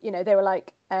basically, they were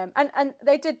like, and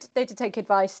they did take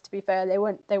advice, to be fair. They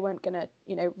weren't gonna,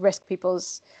 risk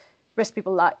people's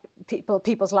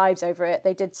lives over it.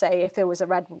 They did say if there was a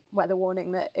red weather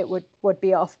warning that it would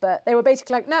be off, but they were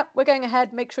basically like, no, we're going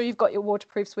ahead. Make sure you've got your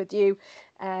waterproofs with you,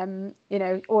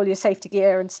 all your safety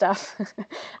gear and stuff,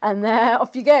 and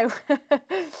off you go.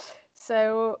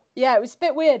 So yeah, it was a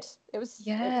bit weird. It was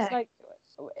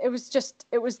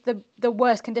the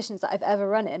worst conditions that I've ever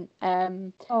run in.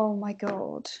 Oh my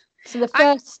God. So the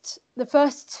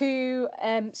first two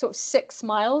sort of 6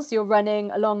 miles you're running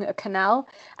along a canal,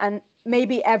 and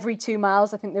maybe every 2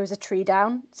 miles I think there was a tree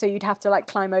down, so you'd have to like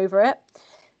climb over it,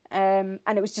 and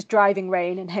it was just driving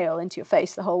rain and hail into your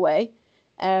face the whole way,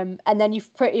 and then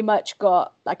you've pretty much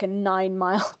got like a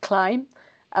 9-mile climb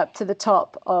up to the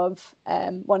top of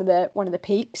one of the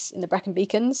peaks in the Brecon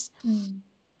Beacons.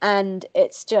 And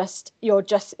it's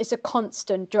a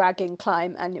constant dragging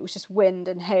climb, and it was just wind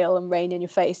and hail and rain in your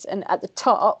face. And at the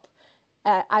top,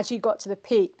 as you got to the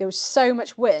peak, there was so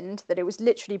much wind that it was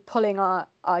literally pulling our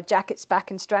jackets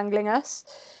back and strangling us.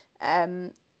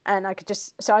 And I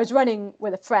was running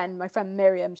with a friend, my friend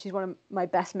Miriam. She's one of my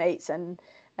best mates, and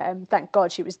thank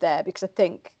God she was there, because I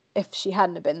think if she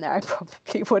hadn't have been there, I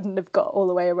probably wouldn't have got all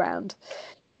the way around.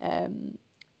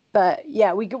 But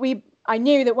yeah, I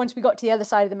knew that once we got to the other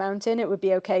side of the mountain, it would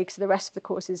be okay, because the rest of the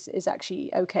course is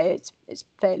actually okay. It's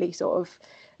fairly sort of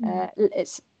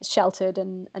it's sheltered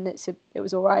and it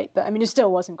was all right. But I mean, it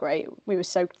still wasn't great. We were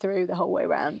soaked through the whole way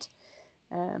around.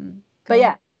 But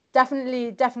yeah,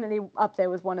 definitely up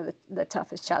there with one of the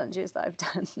toughest challenges that I've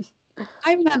done.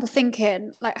 I remember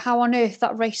thinking, like, how on earth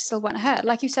that race still went ahead.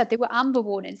 Like you said, they were amber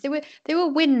warnings. They were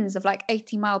winds of like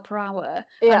 80 mile per hour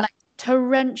and like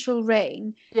torrential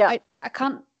rain. Yeah, I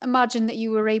can't imagine that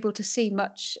you were able to see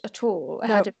much at all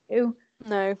ahead of you.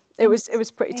 No, it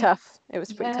was pretty tough. It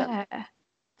was pretty tough.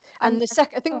 And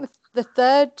I think the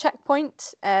third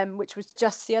checkpoint, which was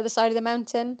just the other side of the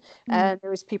mountain, there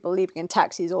was people leaving in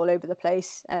taxis all over the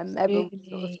place. Everyone was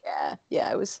sort of,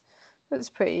 it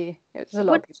was a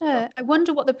lot of people. I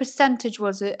wonder what the percentage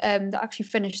was that actually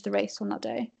finished the race on that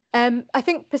day. I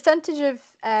think percentage of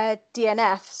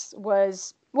DNFs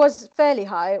was fairly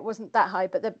high. It wasn't that high,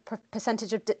 but the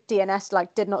percentage of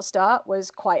DNS did not start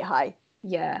was quite high.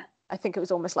 Yeah, I think it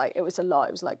was almost like it was a lot.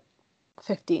 It was like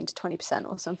 15 to 20%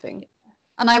 or something.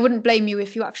 And I wouldn't blame you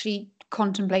if you actually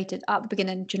contemplated at the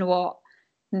beginning, do you know what?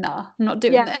 Nah, I'm not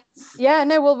doing this. Yeah,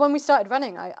 no, well, when we started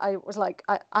running, I was like,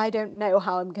 I don't know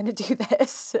how I'm going to do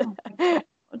this.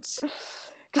 Because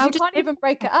you can't even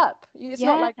break it up. It's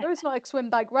not like, it's not like swim,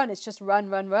 bike, run. It's just run,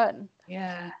 run, run.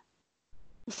 Yeah.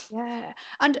 Yeah.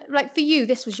 And like for you,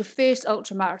 this was your first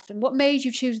ultra marathon. What made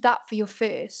you choose that for your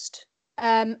first?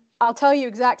 I'll tell you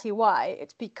exactly why.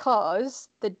 It's because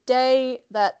the day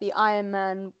that the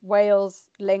Ironman Wales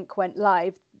link went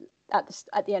live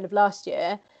at the end of last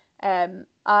year,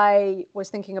 I was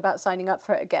thinking about signing up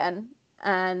for it again,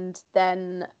 and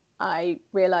then I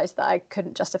realised that I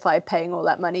couldn't justify paying all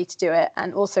that money to do it,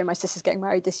 and also my sister's getting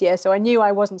married this year, so I knew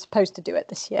I wasn't supposed to do it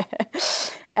this year.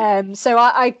 So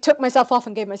I took myself off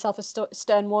and gave myself a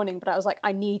stern warning, but I was like,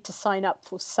 I need to sign up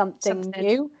for something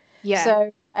new. Yeah.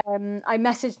 So I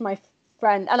messaged my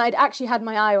friend, and I'd actually had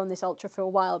my eye on this ultra for a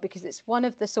while because it's one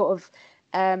of the sort of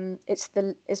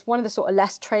it's one of the sort of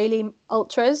less traily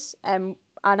ultras,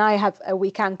 and I have a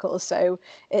weak ankle, so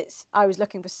I was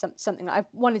looking for something. I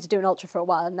wanted to do an ultra for a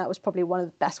while, and that was probably one of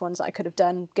the best ones that I could have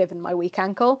done given my weak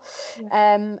ankle.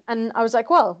 Yeah. And I was like,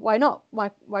 well, why not?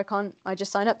 Why can't I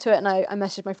just sign up to it? And I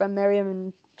messaged my friend Miriam,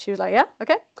 and she was like, yeah,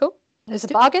 okay, cool. It's a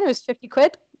bargain. It was 50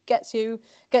 quid. Gets you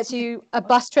a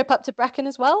bus trip up to Brecon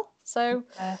as well. So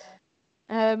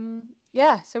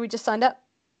so we just signed up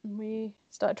and we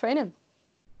started training.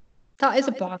 That is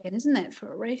a bargain, isn't it,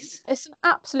 for a race? It's an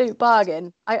absolute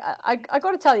bargain. I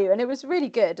got to tell you, and it was really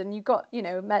good. And you got,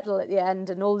 a medal at the end,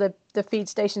 and all the feed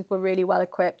stations were really well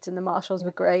equipped, and the marshals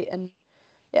were great, and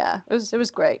it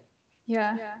was great.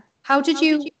 Yeah. How did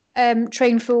you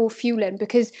train for fueling?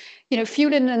 Because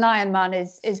fueling an Ironman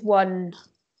is one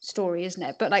story, isn't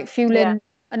it? But like fueling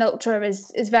an ultra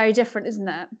is very different, isn't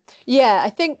it? Yeah,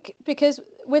 I think because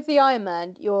with the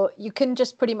Ironman, you can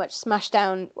just pretty much smash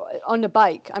down on a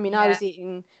bike. I mean, I was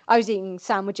eating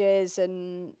sandwiches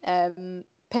and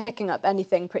picking up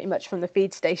anything pretty much from the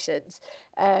feed stations.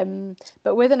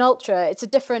 But with an ultra, it's a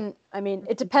different. I mean,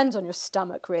 it depends on your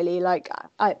stomach, really. Like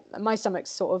my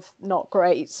stomach's sort of not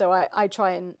great, so I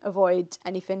try and avoid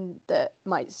anything that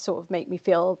might sort of make me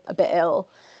feel a bit ill.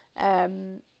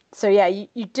 So yeah,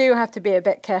 you do have to be a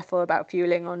bit careful about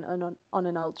fueling on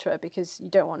an ultra because you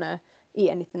don't want to eat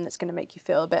anything that's going to make you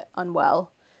feel a bit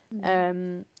unwell.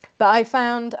 But I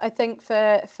found, I think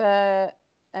for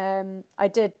I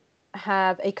did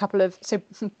have a couple of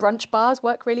brunch bars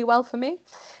work really well for me.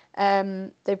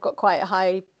 They've got quite a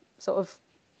high sort of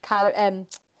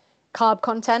carb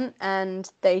content and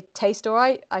they taste all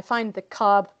right. I find the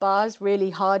carb bars really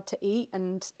hard to eat,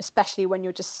 and especially when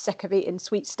you're just sick of eating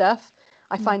sweet stuff.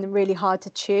 I find them really hard to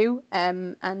chew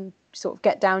and sort of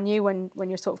get down you when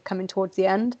you're sort of coming towards the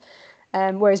end.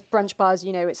 Whereas brunch bars,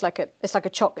 it's like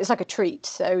a treat,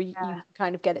 so you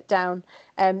kind of get it down.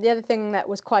 The other thing that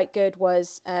was quite good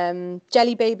was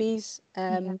Jelly Babies,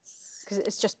 because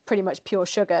it's just pretty much pure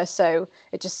sugar, so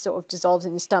it just sort of dissolves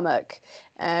in your stomach.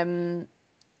 And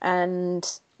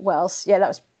what else? Yeah,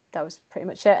 that was pretty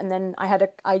much it. And then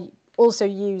I also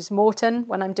use Morton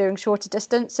when I'm doing shorter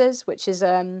distances, which is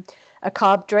a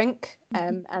carb drink,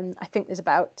 and I think there's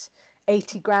about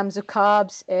 80 grams of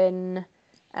carbs in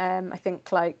I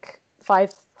think like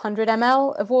 500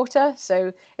 ml of water.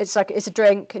 So it's a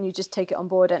drink, and you just take it on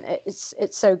board, and it's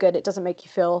so good. It doesn't make you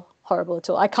feel horrible at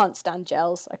all. I can't stand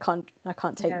gels. I can't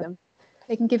take them.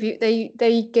 They can give you.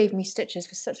 They gave me stitches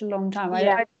for such a long time. I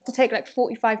had to take like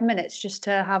 45 minutes just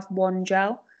to have one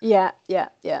gel. Yeah.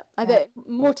 I think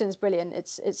Morton's brilliant.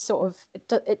 It's sort of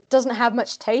it doesn't have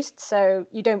much taste, so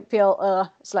you don't feel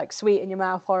it's like sweet in your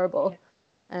mouth, horrible.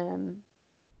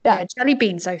 Jelly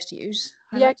beans I used to use.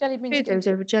 Jelly beans. Those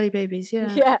over Jelly Babies.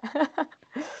 Yeah.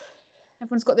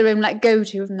 Everyone's got their own like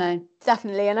go-to, haven't they?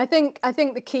 Definitely, and I think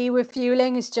the key with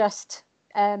fueling is just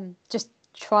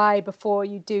try before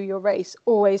you do your race.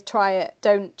 Always try it.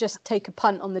 Don't just take a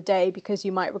punt on the day because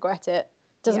you might regret it.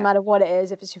 Doesn't matter what it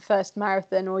is, if it's your first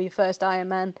marathon or your first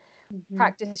Ironman.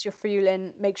 Practice your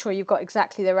fueling. Make sure you've got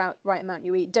exactly the right amount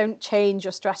you eat. Don't change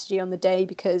your strategy on the day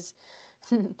because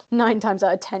 9 times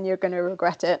out of 10 you're going to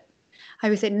regret it. I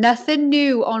would say nothing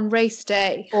new on race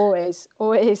day. Always.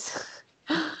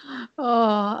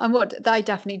 Oh, and what I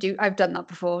definitely do. I've done that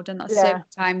before, done that so Yeah, many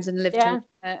times and lived yeah.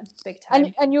 to big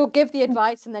time. And you'll give the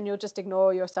advice and then you'll just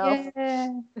ignore yourself. Yeah.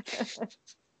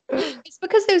 It's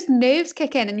because those nerves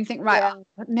kick in and you think, right, Yeah,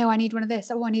 oh, no, I need one of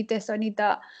this. Oh, I need this. I need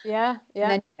that. yeah,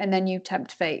 And yeah, then you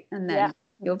tempt fate and yeah. then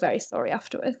you're very sorry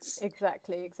afterwards.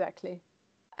 Exactly, exactly.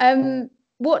 Um,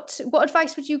 what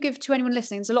advice would you give to anyone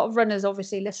listening? There's a lot of runners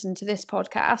obviously listen to this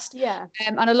podcast, Yeah.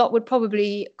 and a lot would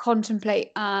probably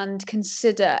contemplate and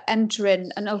consider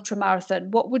entering an ultra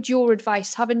marathon. What would your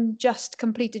advice, having just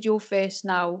completed your first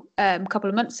now a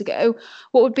couple of months ago,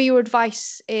 what would be your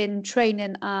advice in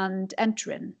training and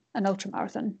entering an ultra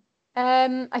marathon?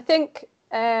 I think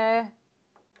I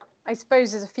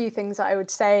suppose there's a few things that I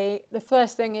would say. The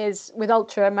first thing is with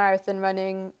ultra marathon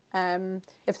running,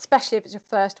 especially if it's your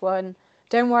first one,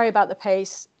 don't worry about the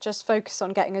pace. Just focus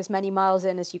on getting as many miles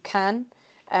in as you can,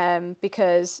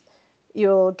 because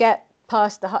you'll get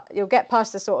past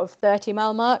the sort of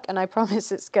 30-mile mark, and I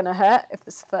promise it's going to hurt if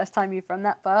it's the first time you've run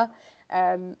that far.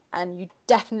 And you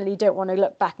definitely don't want to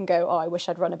look back and go, oh, I wish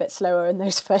I'd run a bit slower in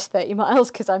those first 30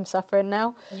 miles because I'm suffering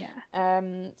now.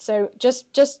 Yeah. So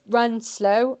just run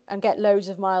slow and get loads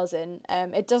of miles in.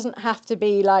 It doesn't have to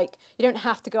be like, you don't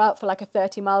have to go out for like a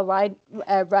 30-mile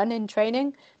run in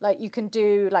training. Like you can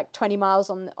do like 20 miles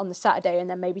on the Saturday and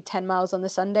then maybe 10 miles on the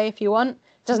Sunday if you want.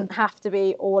 It doesn't have to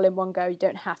be all in one go. You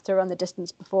don't have to run the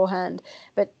distance beforehand,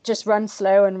 but just run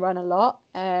slow and run a lot.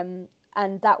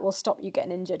 And that will stop you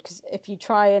getting injured, because if you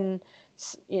try and,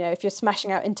 if you're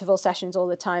smashing out interval sessions all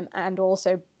the time and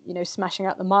also, smashing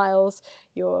out the miles,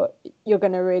 you're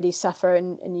going to really suffer,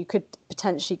 and you could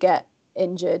potentially get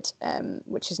injured,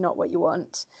 which is not what you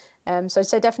want. So I'd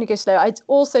say definitely go slow. I'd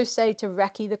also say to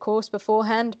recce the course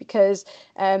beforehand, because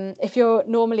if you're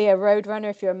normally a road runner,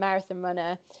 if you're a marathon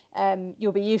runner,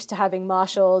 you'll be used to having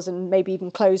marshals and maybe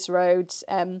even closed roads.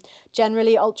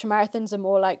 Generally, ultra marathons are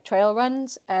more like trail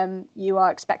runs. You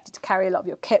are expected to carry a lot of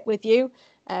your kit with you.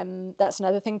 That's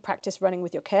another thing, practice running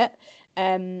with your kit.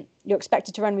 You're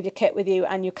expected to run with your kit with you,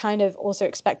 and you're kind of also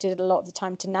expected a lot of the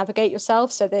time to navigate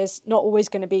yourself. So there's not always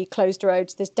going to be closed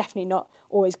roads. There's definitely not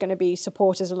always going to be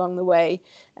supporters along the way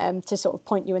to sort of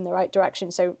point you in the right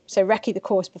direction. So recce the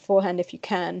course beforehand if you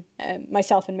can.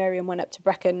 Myself and Miriam went up to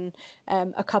Brecon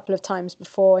a couple of times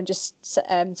before and just sort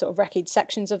of recce'd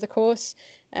sections of the course,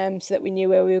 so that we knew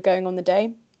where we were going on the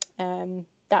day.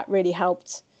 That really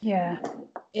helped. Yeah.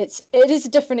 It is a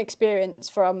different experience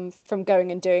from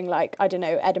going and doing, like, I don't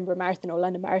know, Edinburgh Marathon or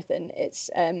London Marathon. It's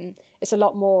a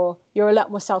lot more, you're a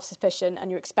lot more self-sufficient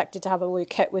and you're expected to have all your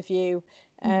kit with you.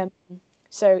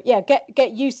 So yeah,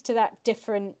 get used to that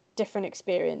different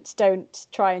experience. Don't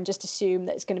try and just assume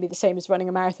that it's going to be the same as running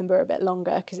a marathon but a bit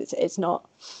longer, because it's not.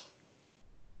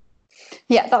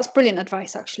 Yeah, that's brilliant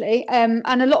advice, actually. And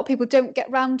a lot of people don't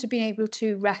get round to being able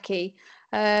to recce.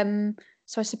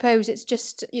 So I suppose it's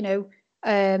just,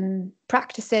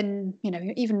 practicing,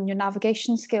 even your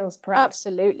navigation skills, perhaps.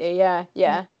 Absolutely,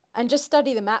 yeah. And just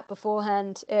study the map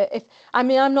beforehand.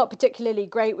 I'm not particularly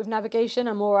great with navigation.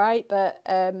 I'm all right, but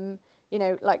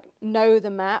like, know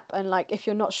the map, and like if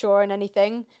you're not sure on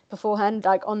anything beforehand,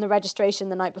 like on the registration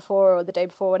the night before or the day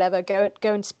before, whatever, go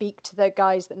and speak to the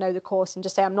guys that know the course and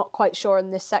just say, I'm not quite sure in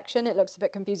this section. It looks a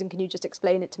bit confusing. Can you just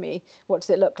explain it to me? What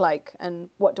does it look like, and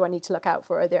what do I need to look out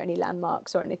for? Are there any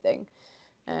landmarks or anything?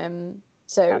 Yeah.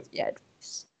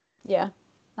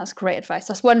 That's great advice.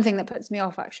 That's one thing that puts me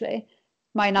off, actually,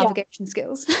 my navigation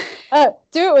skills. Do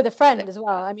it with a friend as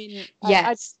well. I mean,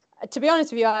 yes. To be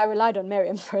honest with you, I relied on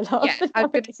Miriam for a lot. Yeah, I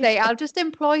was going to say, I'll just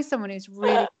employ someone who's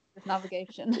really good with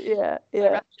navigation. Yeah.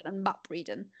 And map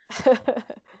reading.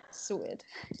 Sorted.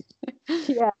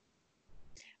 Yeah.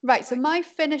 Right, so my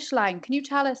finish line, can you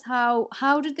tell us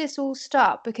how did this all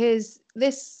start? Because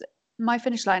my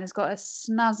finish line has got a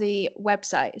snazzy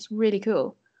website. It's really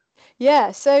cool.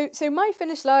 Yeah, so My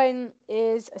Finish Line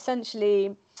is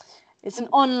essentially, it's an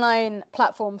online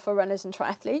platform for runners and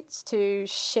triathletes to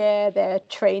share their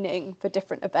training for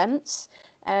different events.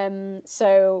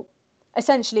 So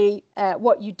essentially,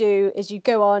 what you do is you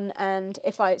go on, and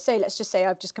let's just say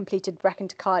I've just completed Brecon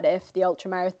to Cardiff, the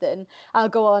ultra marathon, I'll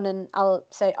go on and I'll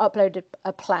say upload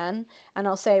a plan, and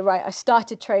I'll say, right, I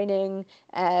started training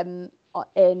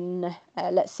in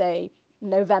let's say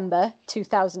November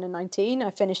 2019. I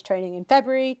finished training in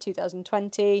February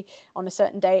 2020 on a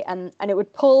certain day, and it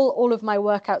would pull all of my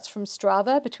workouts from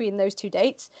Strava between those two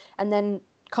dates, and then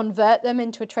convert them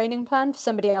into a training plan for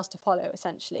somebody else to follow,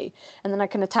 essentially. And then I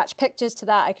can attach pictures to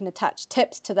that, I can attach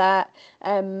tips to that,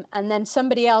 and then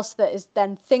somebody else that is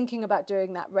then thinking about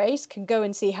doing that race can go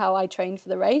and see how I trained for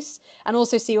the race, and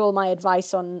also see all my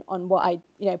advice on what I,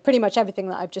 pretty much everything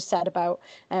that I've just said about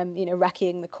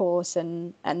recceing the course,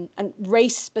 and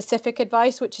race specific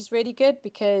advice, which is really good,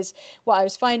 because what I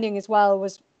was finding as well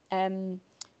was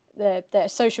the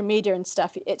social media and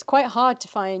stuff, it's quite hard to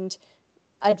find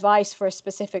advice for a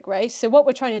specific race. So what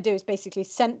we're trying to do is basically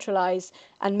centralize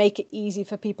and make it easy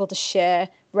for people to share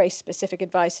race specific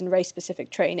advice and race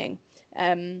specific training.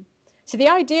 So the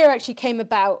idea actually came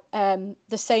about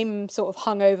the same sort of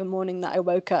hungover morning that I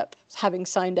woke up having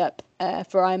signed up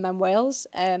for Ironman Wales.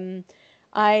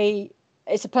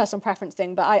 It's a personal preference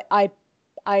thing, but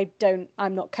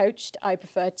I'm not coached. I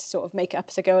prefer to sort of make it up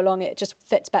as I go along. It just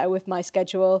fits better with my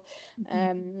schedule.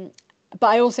 But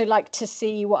I also like to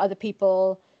see what other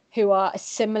people who are a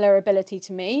similar ability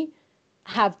to me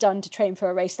have done to train for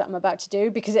a race that I'm about to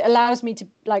do, because it allows me to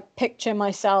picture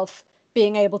myself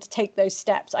being able to take those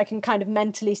steps. I can kind of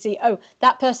mentally see, oh,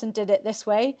 that person did it this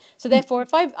way. So therefore,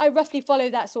 if I roughly follow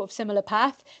that sort of similar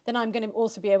path, then I'm going to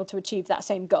also be able to achieve that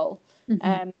same goal.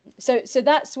 So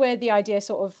that's where the idea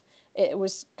sort of, it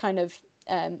was kind of,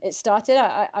 it started.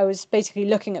 I was basically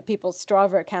looking at people's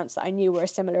Strava accounts that I knew were a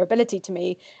similar ability to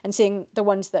me, and seeing the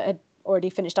ones that had already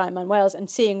finished Ironman Wales and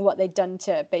seeing what they'd done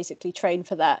to basically train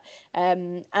for that.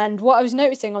 And what I was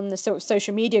noticing on the sort of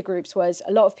social media groups was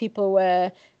a lot of people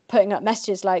were putting up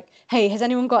messages like, hey, has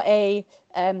anyone got a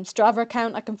Strava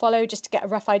account I can follow just to get a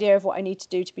rough idea of what I need to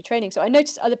do to be training? So I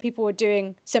noticed other people were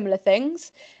doing similar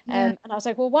things. And I was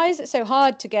like, well, why is it so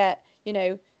hard to get,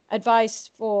 advice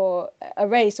for a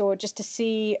race, or just to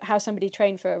see how somebody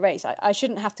trained for a race? I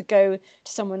shouldn't have to go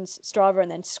to someone's Strava and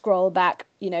then scroll back,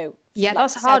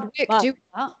 that's hard work doing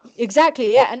that.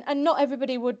 Exactly, yeah. And not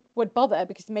everybody would bother,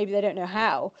 because maybe they don't know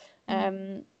how.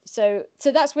 So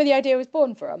that's where the idea was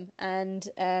born from. And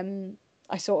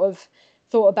I sort of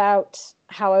thought about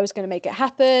how I was going to make it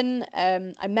happen.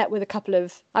 I met with a couple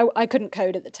of, I couldn't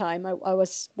code at the time. I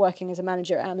was working as a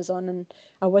manager at Amazon and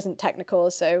I wasn't technical.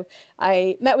 So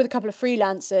I met with a couple of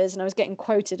freelancers and I was getting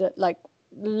quoted at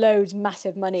loads,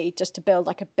 massive money just to build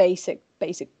a basic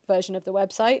version of the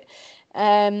website.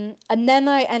 And then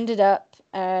I ended up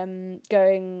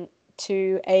going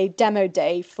to a demo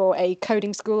day for a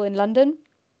coding school in London.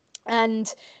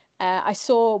 And I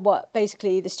saw what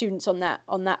basically the students on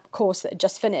that course that had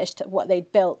just finished, what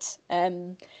they'd built.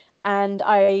 And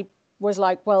I was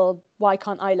like, well, why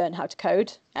can't I learn how to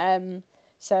code?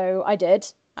 So I did.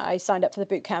 I signed up for the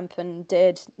boot camp and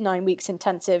did 9 weeks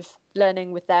intensive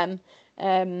learning with them.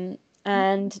 And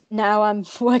now I'm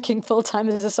working full time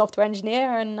as a software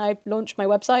engineer, and I launched my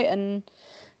website, and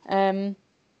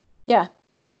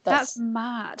that's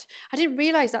mad. I didn't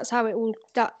realize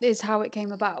that is how it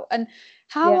came about. And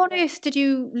how on earth did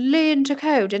you learn to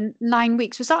code in 9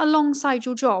 weeks? Was that alongside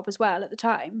your job as well at the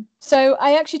time? So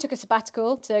I actually took a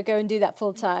sabbatical to go and do that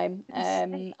full time.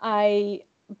 I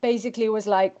basically was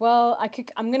like, well,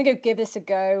 I'm going to go give this a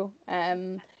go.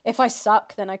 If I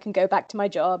suck, then I can go back to my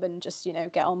job and just,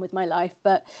 get on with my life.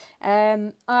 But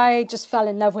I just fell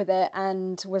in love with it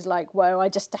and was like, whoa, I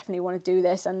just definitely want to do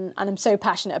this. And I'm so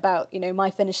passionate about,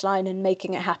 my finish line and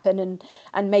making it happen,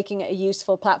 and making it a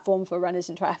useful platform for runners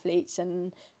and triathletes,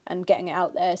 and getting it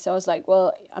out there. So I was like,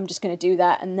 well, I'm just going to do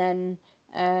that. And then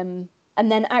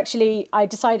actually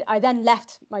I then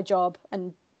left my job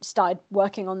and started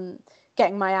working on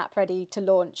getting my app ready to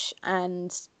launch,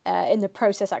 and in the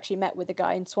process actually met with a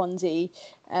guy in Swansea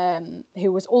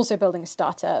who was also building a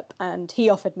startup, and he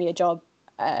offered me a job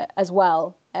as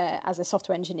well as a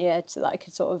software engineer, so that I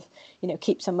could sort of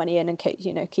keep some money in and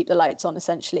keep the lights on,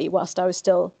 essentially, whilst I was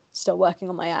still working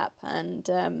on my app.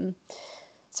 And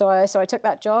so I took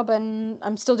that job, and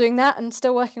I'm still doing that and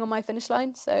still working on my finish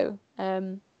line. So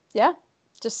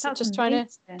just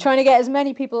trying to get as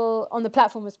many people on the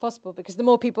platform as possible, because the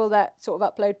more people that sort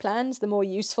of upload plans, the more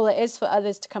useful it is for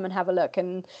others to come and have a look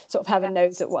and sort of have a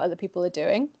nose at what other people are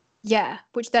doing. Yeah,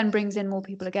 which then brings in more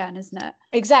people again, isn't it?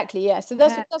 Exactly, yeah. So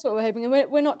that's what we're hoping.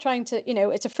 And we're not trying to,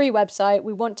 it's a free website.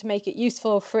 We want to make it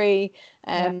useful, free.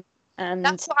 And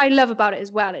that's what I love about it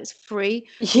as well. It's free.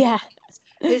 Yeah.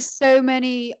 There's so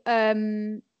many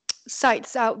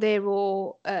sites out there,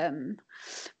 or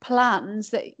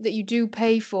plans that you do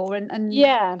pay for, and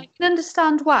I can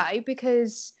understand why,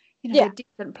 because they're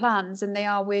decent plans and they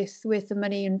are worth the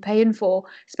money and paying for,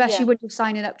 especially when you're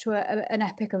signing up to an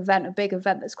epic event, a big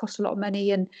event that's cost a lot of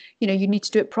money, and you need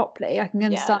to do it properly. I can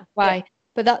understand why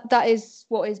But that is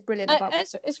what is brilliant about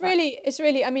it's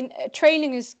really, I mean,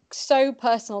 training is so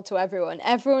personal to everyone.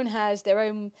 Everyone has their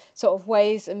own sort of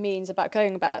ways and means about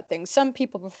going about things. Some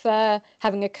people prefer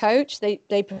having a coach.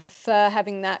 They prefer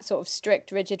having that sort of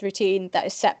strict, rigid routine that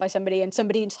is set by somebody, and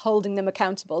somebody's holding them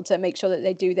accountable to make sure that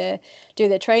they do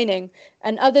their training.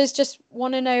 And others just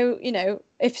want to know,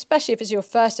 especially if it's your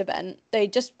first event, they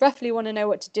just roughly want to know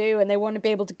what to do, and they want to be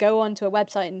able to go onto a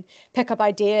website and pick up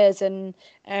ideas and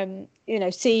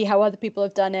see how other people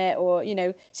have done it, or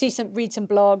read some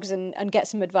blogs and get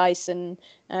some advice, and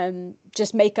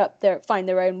just find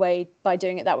their own way by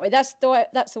doing it that way. That's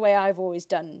the way I've always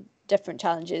done different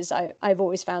challenges. I've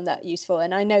always found that useful,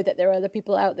 and I know that there are other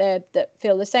people out there that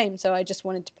feel the same, so I just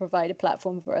wanted to provide a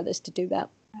platform for others to do that.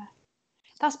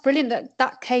 That's brilliant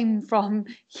that came from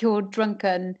your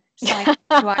drunken science.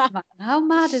 How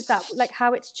mad is that? Like,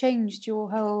 how it's changed your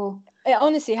whole... It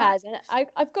honestly has, and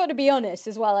I've got to be honest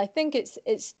as well. I think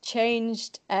it's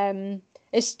changed.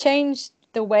 It's changed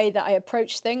the way that I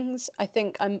approach things. I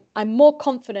think I'm more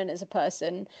confident as a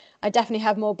person. I definitely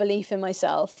have more belief in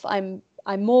myself. I'm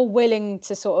more willing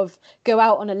to sort of go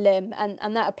out on a limb,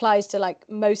 and that applies to like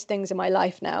most things in my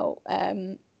life now.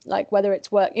 Like whether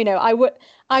it's work,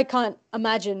 I can't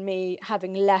imagine me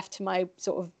having left my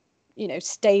sort of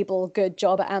stable, good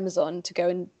job at Amazon to go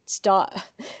and start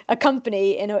a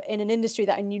company in an industry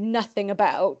that I knew nothing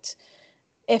about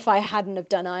if I hadn't have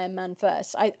done Ironman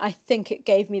first. I think it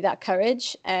gave me that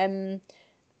courage. And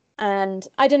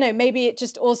I don't know, maybe it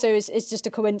just also is just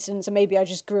a coincidence, and maybe I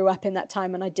just grew up in that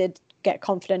time and I did get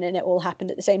confident and it all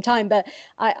happened at the same time. But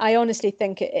I honestly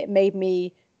think it made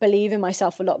me believe in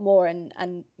myself a lot more,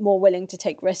 and more willing to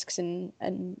take risks and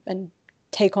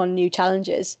take on new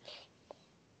challenges.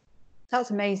 That's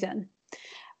amazing.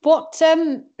 What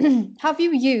have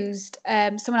you used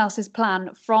someone else's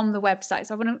plan from the website?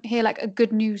 So I want to hear like a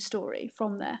good news story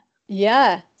from there.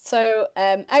 Yeah. So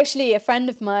actually, a friend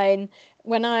of mine,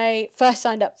 when I first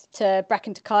signed up to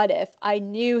Brecon to Cardiff, I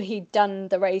knew he'd done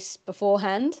the race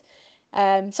beforehand. So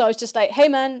I was just like, hey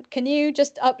man, can you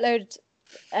just upload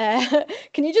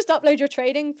your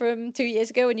training from 2 years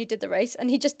ago when you did the race? And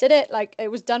he just did it. Like, it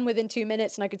was done within 2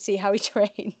 minutes, and I could see how he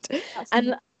trained. That's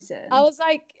and amazing. I was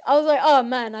like, oh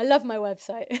man, I love my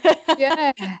website.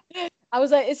 Yeah. I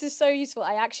was like, this is so useful.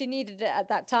 I actually needed it at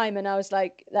that time, and I was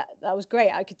like, that was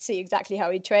great. I could see exactly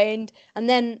how he trained, and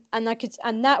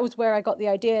that was where I got the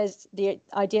idea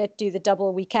to do the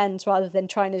double weekends rather than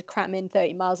trying to cram in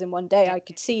 30 miles in one day. I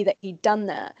could see that he'd done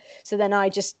that, so then I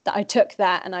took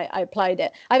that and I applied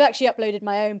it. I've actually uploaded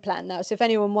my own plan now, so if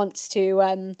anyone wants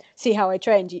to see how I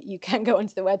trained, you can go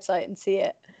onto the website and see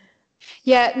it.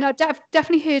 Yeah, no,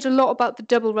 definitely heard a lot about the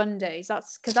double run days.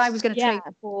 That's because I was going to train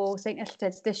for St.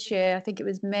 Illtyd's this year. I think it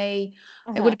was May.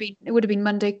 It would have been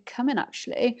Monday coming,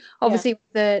 actually. Obviously,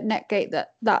 with the Netgate,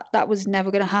 that was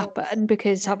never going to happen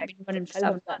because I haven't been running for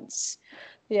 7 months.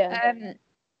 Yeah.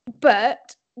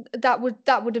 But that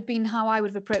would have been how I would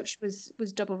have approached was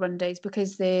double run days,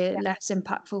 because they're less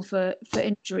impactful for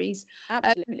injuries.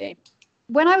 Absolutely.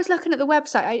 When I was looking at the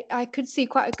website, I could see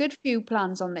quite a good few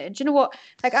plans on there. Do you know what?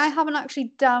 Like, I haven't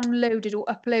actually downloaded or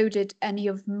uploaded any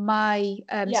of my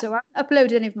so I haven't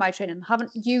uploaded any of my training. I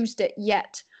haven't used it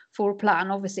yet for a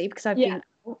plan, obviously, because I've been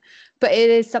out. But it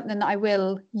is something that I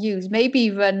will use. Maybe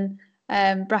even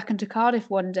Brecon to Cardiff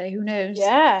one day. Who knows?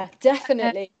 Yeah,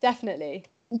 definitely.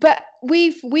 But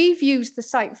we've used the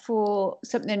site for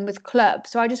something with club,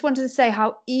 so I just wanted to say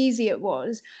how easy it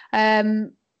was.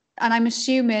 And I'm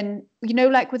assuming,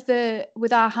 like with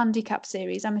our handicap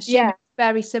series, I'm assuming it's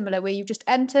very similar, where you just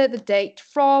enter the date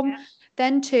from,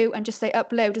 then to, and just say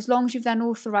upload. As long as you've then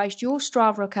authorized your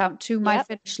Strava account to my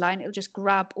finish line, it'll just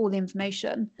grab all the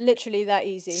information. Literally that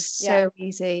easy. So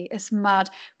easy. It's mad.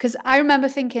 Because I remember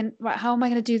thinking, right, how am I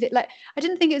going to do this? Like, I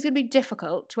didn't think it was going to be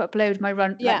difficult to upload my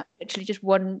run. Like, literally just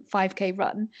one 5K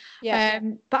run.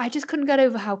 But I just couldn't get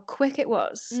over how quick it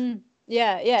was.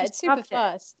 Yeah, it's super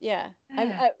fast. Yeah.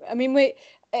 I mean,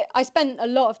 I spent a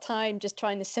lot of time just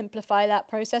trying to simplify that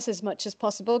process as much as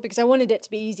possible, because I wanted it to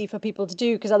be easy for people to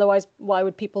do, because otherwise, why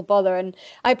would people bother? And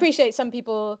I appreciate some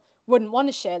people wouldn't want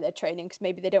to share their training because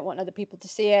maybe they don't want other people to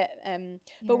see it.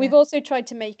 But we've also tried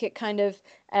to make it kind of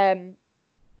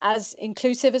as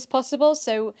inclusive as possible.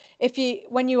 So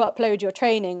when you upload your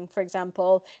training, for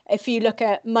example, if you look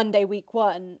at Monday week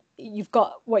 1, you've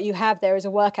got what you have there is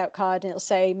a workout card, and it'll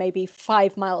say maybe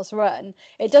 5 miles run.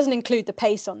 It doesn't include the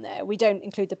pace on there. We don't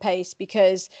include the pace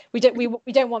because we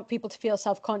don't want people to feel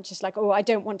self-conscious, like, oh, I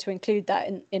don't want to include that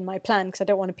in my plan because I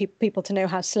don't want people to know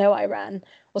how slow I ran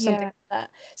or something like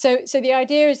that. So the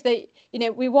idea is that, you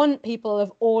know, we want people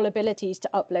of all abilities to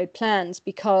upload plans,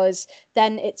 because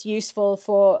then it's useful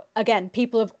for, again,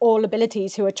 people of all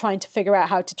abilities who are trying to figure out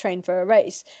how to train for a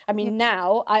race. I mean,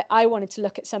 now I wanted to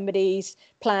look at somebody's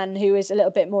plan who is a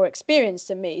little bit more experienced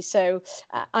than me. So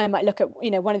I might look at,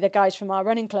 you know, one of the guys from our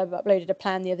running club uploaded a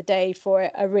plan the other day for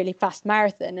a really fast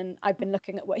marathon, and I've been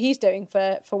looking at what he's doing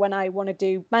for when I want to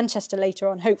do Manchester later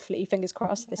on, hopefully, fingers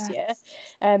crossed, this year,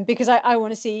 because I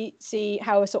want to see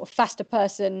how a sort of faster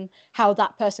person, how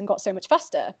that person got so much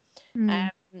faster.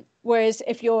 Whereas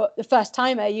if you're the first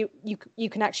timer, you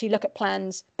can actually look at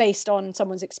plans based on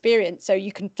someone's experience. So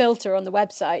you can filter on the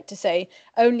website to say,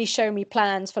 only show me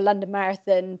plans for London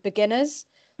Marathon beginners.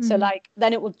 So like,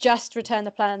 then it will just return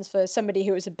the plans for somebody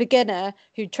who is a beginner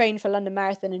who trained for London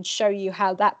Marathon, and show you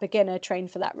how that beginner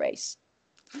trained for that race.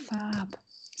 Fab.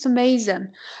 It's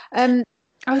amazing.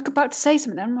 I was about to say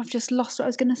something, and I've just lost what I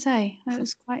was going to say. It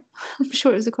was quite, I'm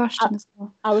sure it was a question as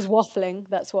well. I was waffling,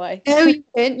 that's why. No,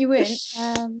 you weren't.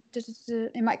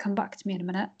 It might come back to me in a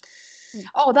minute.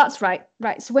 Oh, that's right.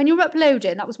 Right. So when you're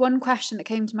uploading, that was one question that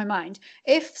came to my mind.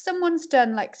 If someone's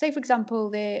done, like, say, for example,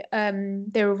 they're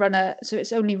a runner, so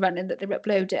it's only running that they're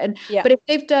uploading. Yeah. But if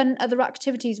they've done other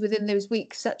activities within those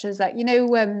weeks, such as, like, you know,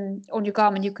 on your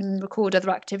Garmin, you can record other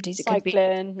activities. It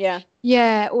Cycling, could be,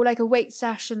 yeah, or like a weight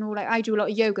session, or like I do a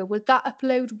lot of yoga. Would that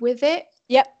upload with it?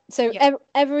 Yep. So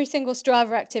every single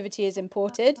Strava activity is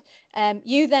imported.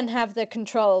 You then have the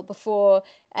control before,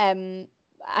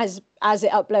 as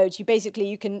it uploads.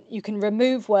 You can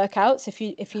remove workouts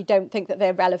if you don't think that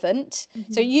they're relevant.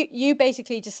 So you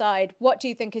basically decide, what do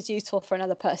you think is useful for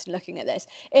another person looking at this.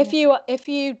 If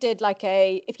you did like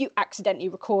if you accidentally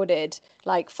recorded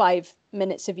like 5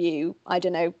 minutes of you, I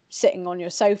don't know, sitting on your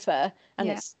sofa, and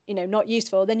it's, you know, not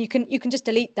useful, then you can just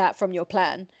delete that from your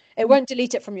plan. It won't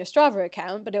delete it from your Strava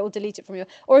account, but it will delete it from your,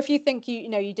 or if you think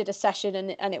you did a session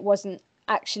and it wasn't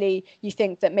actually, you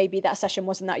think that maybe that session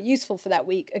wasn't that useful for that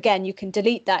week, again, you can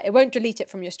delete that. It won't delete it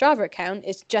from your Strava account,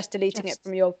 it's just deleting it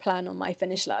from your plan on My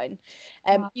Finish Line.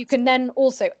 You can then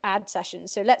also add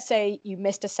sessions. So let's say you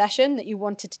missed a session that you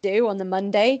wanted to do on the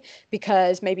Monday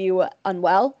because maybe you were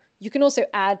unwell. You can also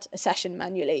add a session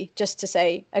manually, just to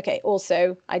say, okay,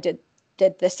 also I did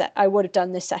this, I would have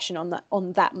done this session on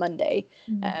that Monday.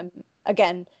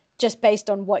 Again, just based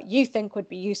on what you think would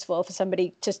be useful for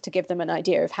somebody, just to give them an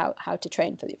idea of how to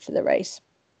train for the race.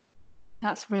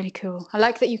 That's really cool. I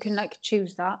like that you can like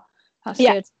choose that. That's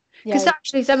good. Because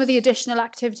actually some of the additional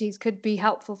activities could be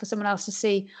helpful for someone else to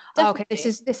see. Okay, this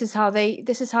is how they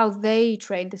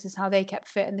trained, this is how they kept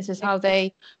fit, and this is how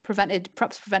they prevented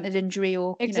injury,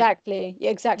 or exactly.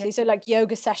 So like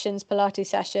yoga sessions, Pilates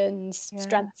sessions,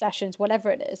 strength sessions,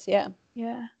 whatever it is.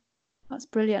 That's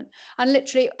brilliant. And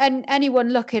literally, anyone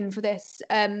looking for this,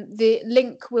 the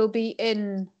link will be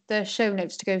in the show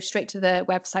notes to go straight to the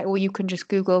website, or you can just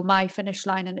Google My Finish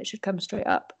Line and it should come straight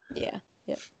up.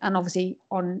 And obviously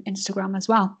on Instagram as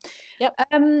well.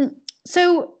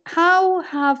 So how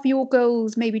have your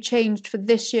goals maybe changed for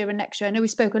this year and next year? I know we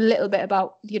spoke a little bit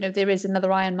about, there is another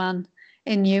Ironman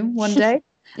in you one day.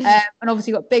 And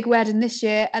obviously got big wedding this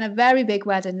year and a very big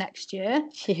wedding next year.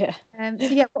 So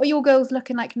what are your goals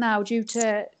looking like now due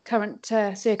to current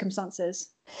circumstances?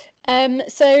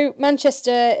 So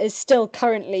Manchester is still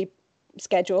currently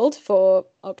scheduled for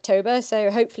October, so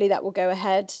hopefully that will go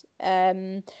ahead.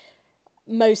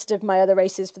 Most of my other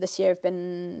races for this year have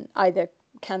been either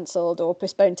cancelled or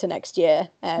postponed to next year.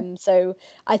 So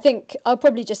I think I'll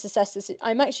probably just assess this.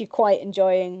 I'm actually quite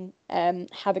enjoying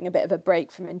having a bit of a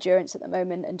break from endurance at the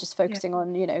moment, and just focusing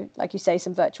on, like you say,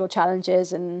 some virtual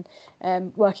challenges, and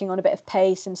working on a bit of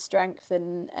pace and strength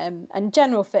and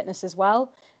general fitness as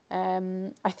well.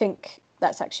 I think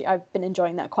that's actually, I've been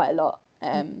enjoying that quite a lot.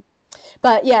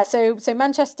 But yeah, so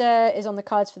Manchester is on the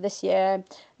cards for this year.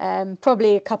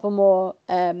 Probably a couple more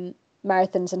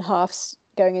marathons and halves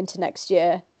going into next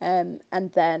year, and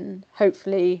then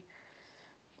hopefully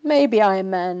maybe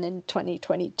Ironman in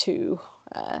 2022.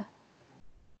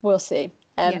 We'll see.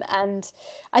 And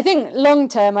I think long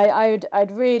term,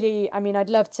 I'd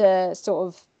love to sort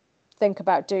of think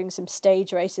about doing some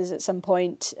stage races at some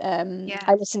point.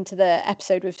 I listened to the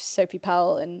episode with Sophie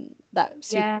Powell, and that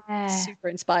super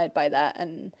inspired by that,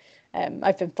 and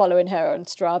I've been following her on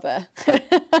Strava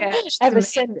ever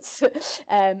since,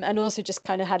 and also just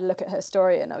kind of had a look at her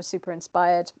story, and I was super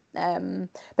inspired. But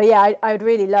yeah, I would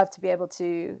really love to be able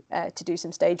to do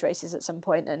some stage races at some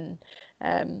point, and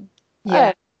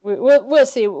we'll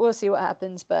see what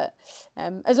happens. But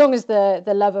as long as the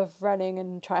love of running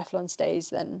and triathlon stays,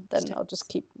 then I'll just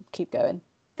keep going.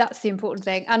 That's the important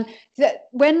thing. And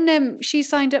when she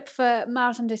signed up for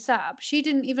Marathon des Sables, she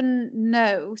didn't even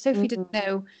know. Sophie didn't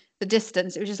know the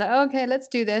distance. It was just like, oh, okay, let's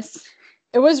do this.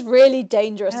 It was really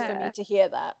dangerous for me to hear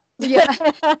that. Yeah.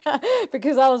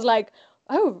 Because I was like,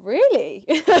 oh, really?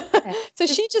 So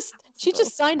she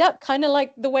just signed up kind of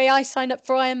like the way I signed up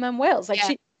for Ironman Wales. Like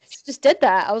she just did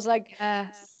that. I was like,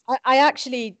 I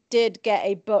actually did get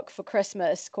a book for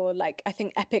Christmas called, like, I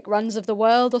think Epic Runs of the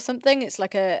World or something. It's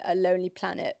like a Lonely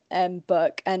Planet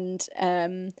book, and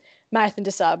Marathon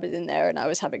des Sables is in there, and I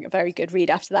was having a very good read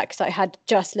after that because I had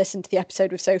just listened to the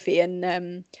episode with Sophie,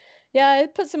 and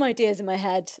it put some ideas in my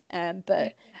head,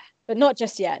 but not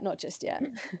just yet.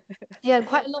 Yeah,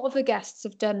 quite a lot of the guests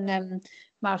have done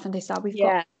Marathon des Sables. We've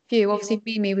got a few. Obviously,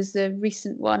 Mimi was the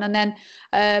recent one, and then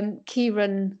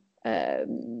Kieran,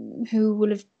 who will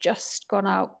have just gone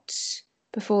out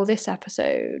before this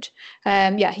episode.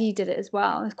 He did it as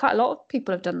well. There's quite a lot of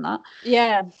people have done that.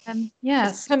 Yeah.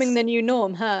 Yes. It's becoming the new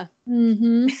norm, huh?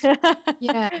 Mm-hmm.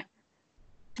 Yeah.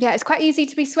 Yeah, it's quite easy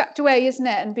to be swept away, isn't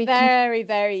it? And be very,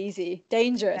 very easy.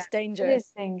 Dangerous. It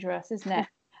is dangerous, isn't it?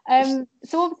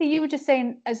 So obviously you were just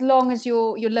saying, as long as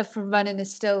your love for running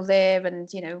is still there, and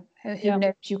who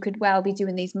knows, you could well be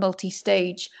doing these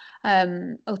multi-stage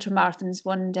ultra marathons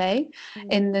one day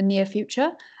in the near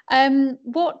future.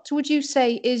 What would you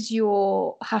say is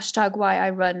your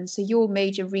 #WhyIRun? So your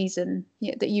major reason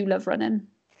that you love running?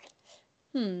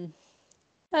 Is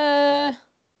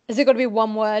it got to be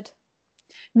one word?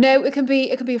 No, it can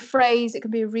be a phrase, it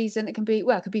can be a reason, it can be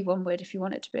one word if you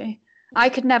want it to be. I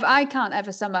can't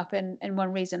ever sum up in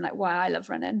one reason like why I love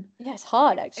running. Yeah, it's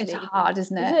hard actually. It's hard,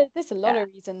 isn't it? There's a lot of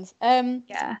reasons.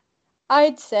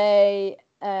 I'd say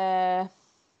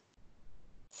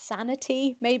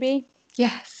sanity, maybe.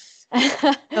 Yes.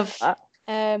 Love that.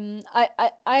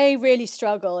 I really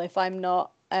struggle if I'm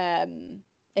not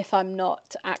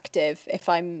active, if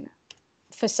I'm,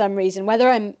 for some reason, whether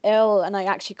I'm ill and I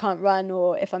actually can't run,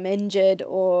 or if I'm injured,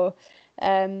 or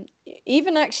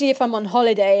even actually if I'm on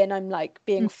holiday and I'm like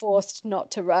being forced not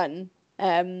to run,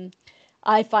 I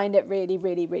find it really,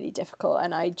 really, really difficult,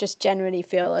 and I just generally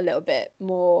feel a little bit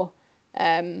more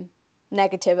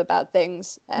negative about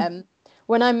things.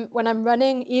 When I'm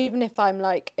running, even if I'm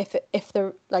like if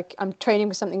the like I'm training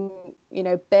for something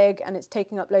big and it's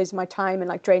taking up loads of my time and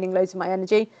like draining loads of my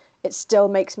energy, it still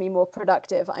makes me more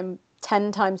productive. I'm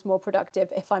 10 times more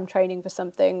productive if I'm training for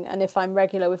something and if I'm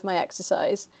regular with my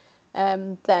exercise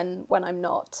than when I'm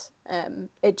not.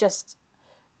 It's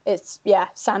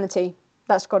sanity.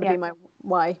 That's got to be my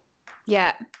why.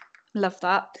 Yeah, love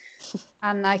that.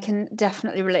 And I can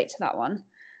definitely relate to that one.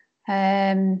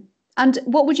 And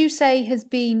what would you say has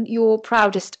been your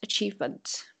proudest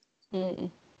achievement?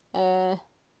 It's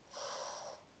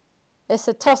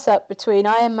a toss-up between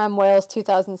Ironman Wales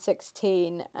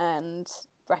 2016 and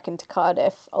Brecon to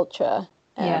Cardiff Ultra.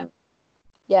 They're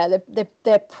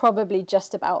probably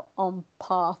just about on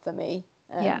par for me.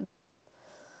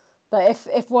 But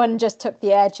if one just took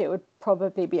the edge, it would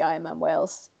probably be Ironman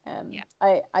Wales.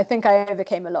 I think I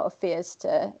overcame a lot of fears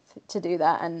to do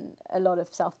that, and a lot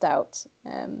of self-doubt.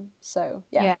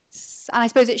 Yes, and I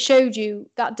suppose it showed you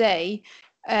that day,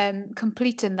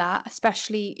 completing that,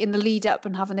 especially in the lead up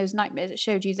and having those nightmares, it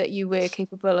showed you that you were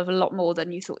capable of a lot more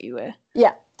than you thought you were.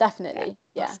 Yeah, definitely.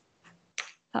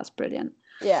 That's brilliant.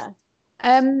 Yeah.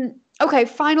 Okay,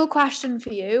 final question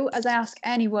for you, as I ask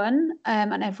anyone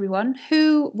and everyone,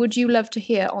 who would you love to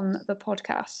hear on the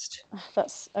podcast?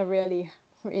 That's a really,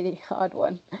 really hard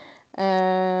one.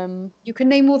 You can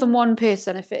name more than one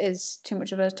person if it is too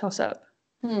much of a toss-up.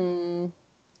 Trying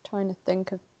to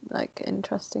think of like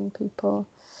interesting people.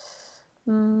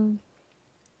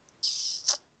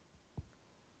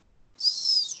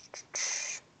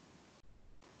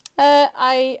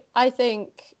 I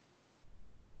think,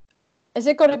 has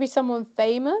it got to be someone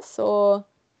famous or?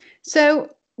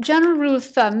 So, general rule of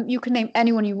thumb, you can name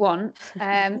anyone you want.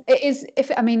 It is,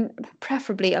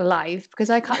 preferably alive, because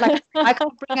I can't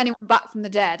bring anyone back from the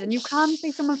dead. And you can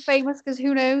say someone famous, because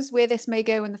who knows where this may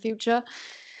go in the future.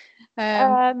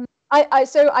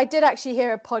 I did actually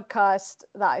hear a podcast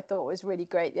that I thought was really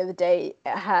great the other day.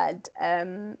 It had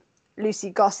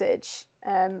Lucy Gossage.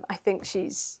 I think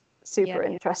she's super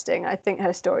interesting. I think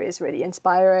her story is really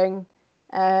inspiring.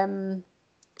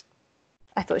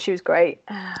 I thought she was great.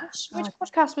 Which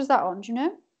podcast was that on? Do you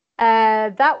know?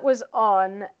 That was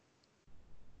on.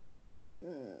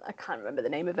 I can't remember the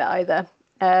name of it either.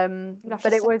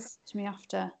 But it was to me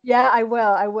after. Yeah, I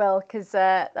will, because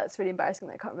that's really embarrassing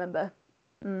that I can't remember.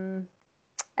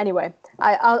 Anyway,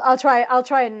 I'll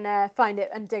try and find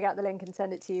it and dig out the link and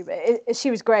send it to you. But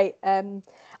she was great.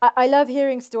 I love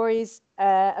hearing stories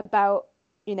about,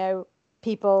 you know,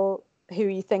 people who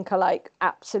you think are like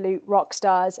absolute rock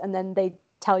stars, and then they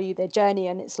tell you their journey,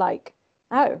 and it's like,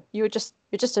 oh, you're just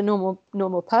a normal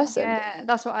person. Yeah,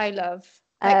 that's what I love.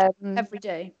 Like, every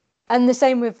day. And the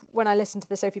same with when I listened to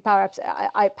the Sophie Powell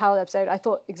episode, I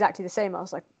thought exactly the same. I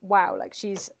was like, wow, like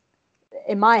she's,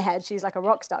 in my head, she's like a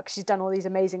rock star because she's done all these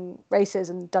amazing races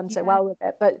and done so well with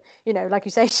it. But, you know, like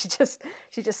you say, she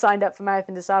just signed up for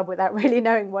Marathon des Sables without really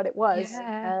knowing what it was.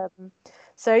 Yeah.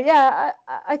 So, yeah,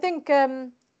 I think, I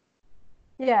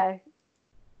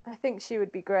think she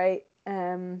would be great.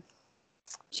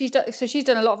 She's done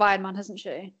a lot of Ironman, hasn't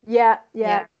she? Yeah.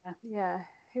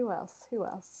 Who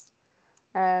else?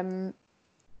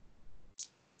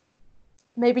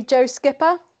 Maybe Joe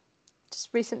Skipper, just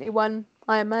recently won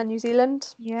Ironman New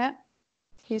Zealand. Yeah,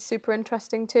 he's super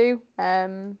interesting too.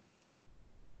 I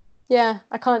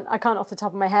can't off the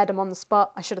top of my head. I'm on the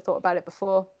spot. I should have thought about it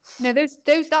before. No, that's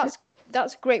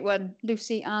a great one.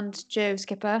 Lucy and Joe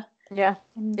Skipper. Yeah,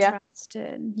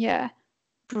 interesting. Yeah,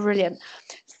 brilliant.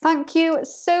 Thank you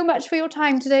so much for your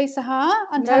time today, Sahar,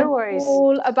 and no worries.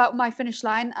 All about My Finish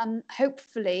Line, and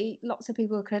hopefully lots of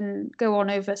people can go on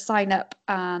over, sign up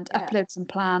and upload some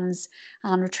plans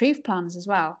and retrieve plans as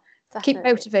well. Definitely. Keep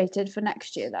motivated for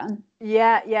next year then.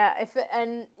 Yeah.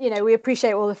 And you know, we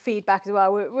appreciate all the feedback as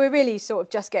well. We're really sort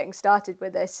of just getting started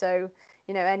with this, so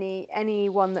you know,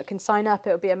 anyone that can sign up,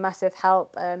 it'll be a massive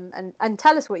help. And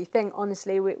tell us what you think.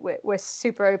 Honestly, we're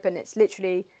super open. It's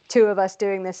literally two of us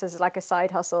doing this as like a side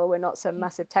hustle. We're not some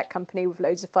massive tech company with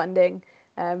loads of funding.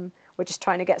 We're just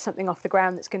trying to get something off the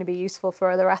ground that's going to be useful for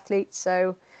other athletes.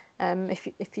 So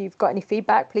if you've got any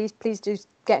feedback, please do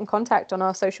get in contact on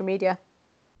our social media.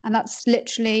 And that's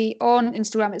literally on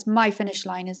Instagram. It's My Finish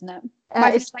Line, isn't it? My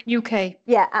Finish Line UK.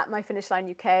 Yeah, at My Finish Line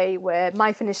UK. We're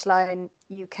My Finish Line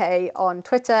UK on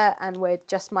Twitter, and we're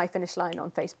just My Finish Line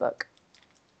on Facebook.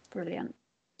 Brilliant.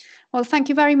 Well, thank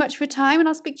you very much for your time, and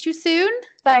I'll speak to you soon.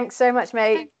 Thanks so much,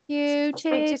 mate. Thank you. Cheers.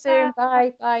 Speak to you soon.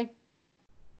 Bye.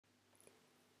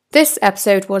 This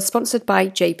episode was sponsored by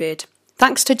Jaybird.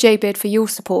 Thanks to Jaybird for your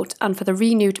support and for the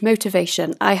renewed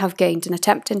motivation I have gained in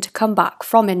attempting to come back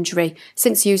from injury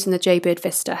since using the Jaybird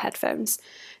Vista headphones.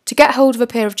 To get hold of a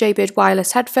pair of Jaybird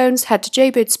wireless headphones, head to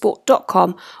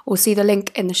jaybirdsport.com or see the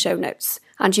link in the show notes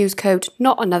and use code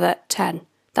NOTANOTHER10.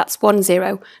 That's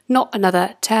 10, not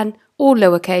another 10, all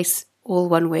lowercase, all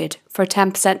one word, for a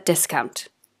 10% discount.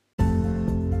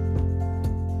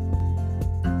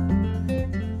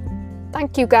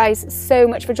 Thank you guys so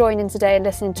much for joining today and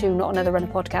listening to Not Another Runner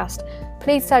podcast.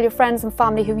 Please tell your friends and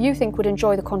family who you think would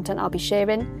enjoy the content I'll be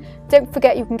sharing. Don't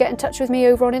forget you can get in touch with me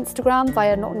over on Instagram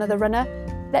via Not Another Runner.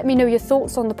 Let me know your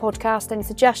thoughts on the podcast, any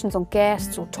suggestions on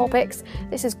guests or topics.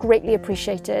 This is greatly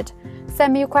appreciated.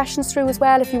 Send me your questions through as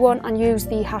well if you want, and use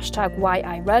the hashtag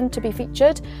 #WhyIRun to be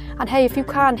featured. And hey, if you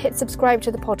can, hit subscribe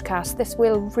to the podcast. This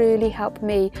will really help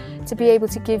me to be able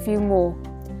to give you more.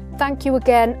 Thank you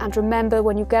again, and remember,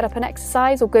 when you get up and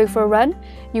exercise or go for a run,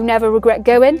 you never regret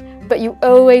going, but you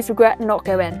always regret not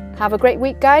going. Have a great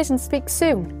week, guys, and speak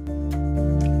soon.